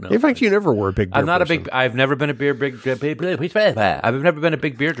don't. No. In fact, you never were a big beer I'm not person. I've never been a I've never been a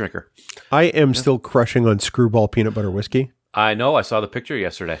big beer drinker. I am still crushing on Screwball peanut butter whiskey. I know. I saw the picture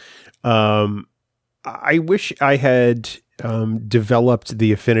yesterday. I wish I had developed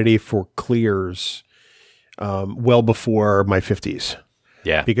the affinity for clears well before my 50s.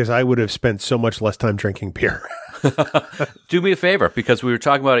 Yeah. Because I would have spent so much less time drinking beer. Do me a favor, because we were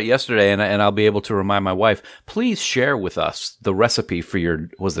talking about it yesterday, and I'll be able to remind my wife, please share with us the recipe for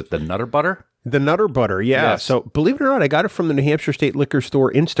was it the Nutter Butter? The Nutter Butter, yeah. Yes. So believe it or not, I got it from the New Hampshire State Liquor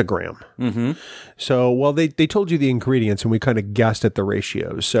Store Instagram. Mm-hmm. So, well, they told you the ingredients, and we kind of guessed at the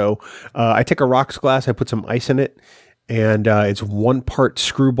ratios. So I take a rocks glass, I put some ice in it, and it's 1 part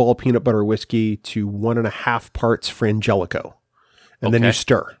Screwball peanut butter whiskey to 1.5 parts Frangelico. And then you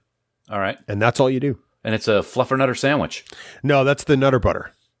stir. All right. And that's all you do. And it's a fluffernutter sandwich. No, that's the Nutter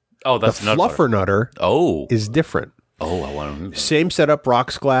Butter. Oh, that's the fluffernutter is different. Oh, I want to. Same setup,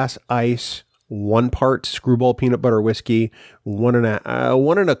 rocks glass, ice, 1 part Screwball peanut butter whiskey,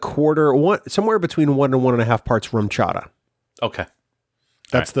 1.25, somewhere between 1 and 1.5 parts rum chata. Okay.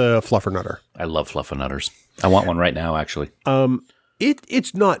 That's the fluffernutter. I love fluffernutters. I want one right now, actually.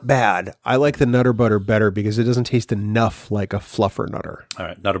 It's not bad. I like the Nutter Butter better because it doesn't taste enough like a fluffernutter. All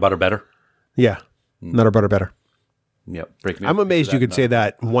right. Nutter Butter better? Yeah. Nutter Butter better. Yep. I'm amazed you could say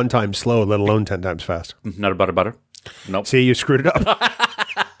that 1 time slow, let alone 10 times fast. Nutter Butter? Nope. See, you screwed it up.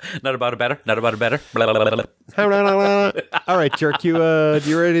 Nutter Butter better? Nutter Butter better? Blah, blah, blah, blah. All right, Jerk, you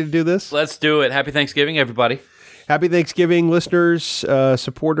ready to do this? Let's do it. Happy Thanksgiving, everybody. Happy Thanksgiving, listeners,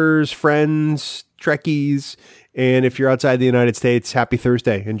 supporters, friends, Trekkies, and if you're outside the United States, happy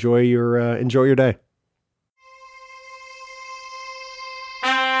Thursday. Enjoy your day.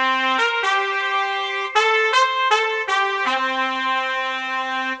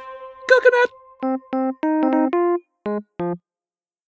 Coconut.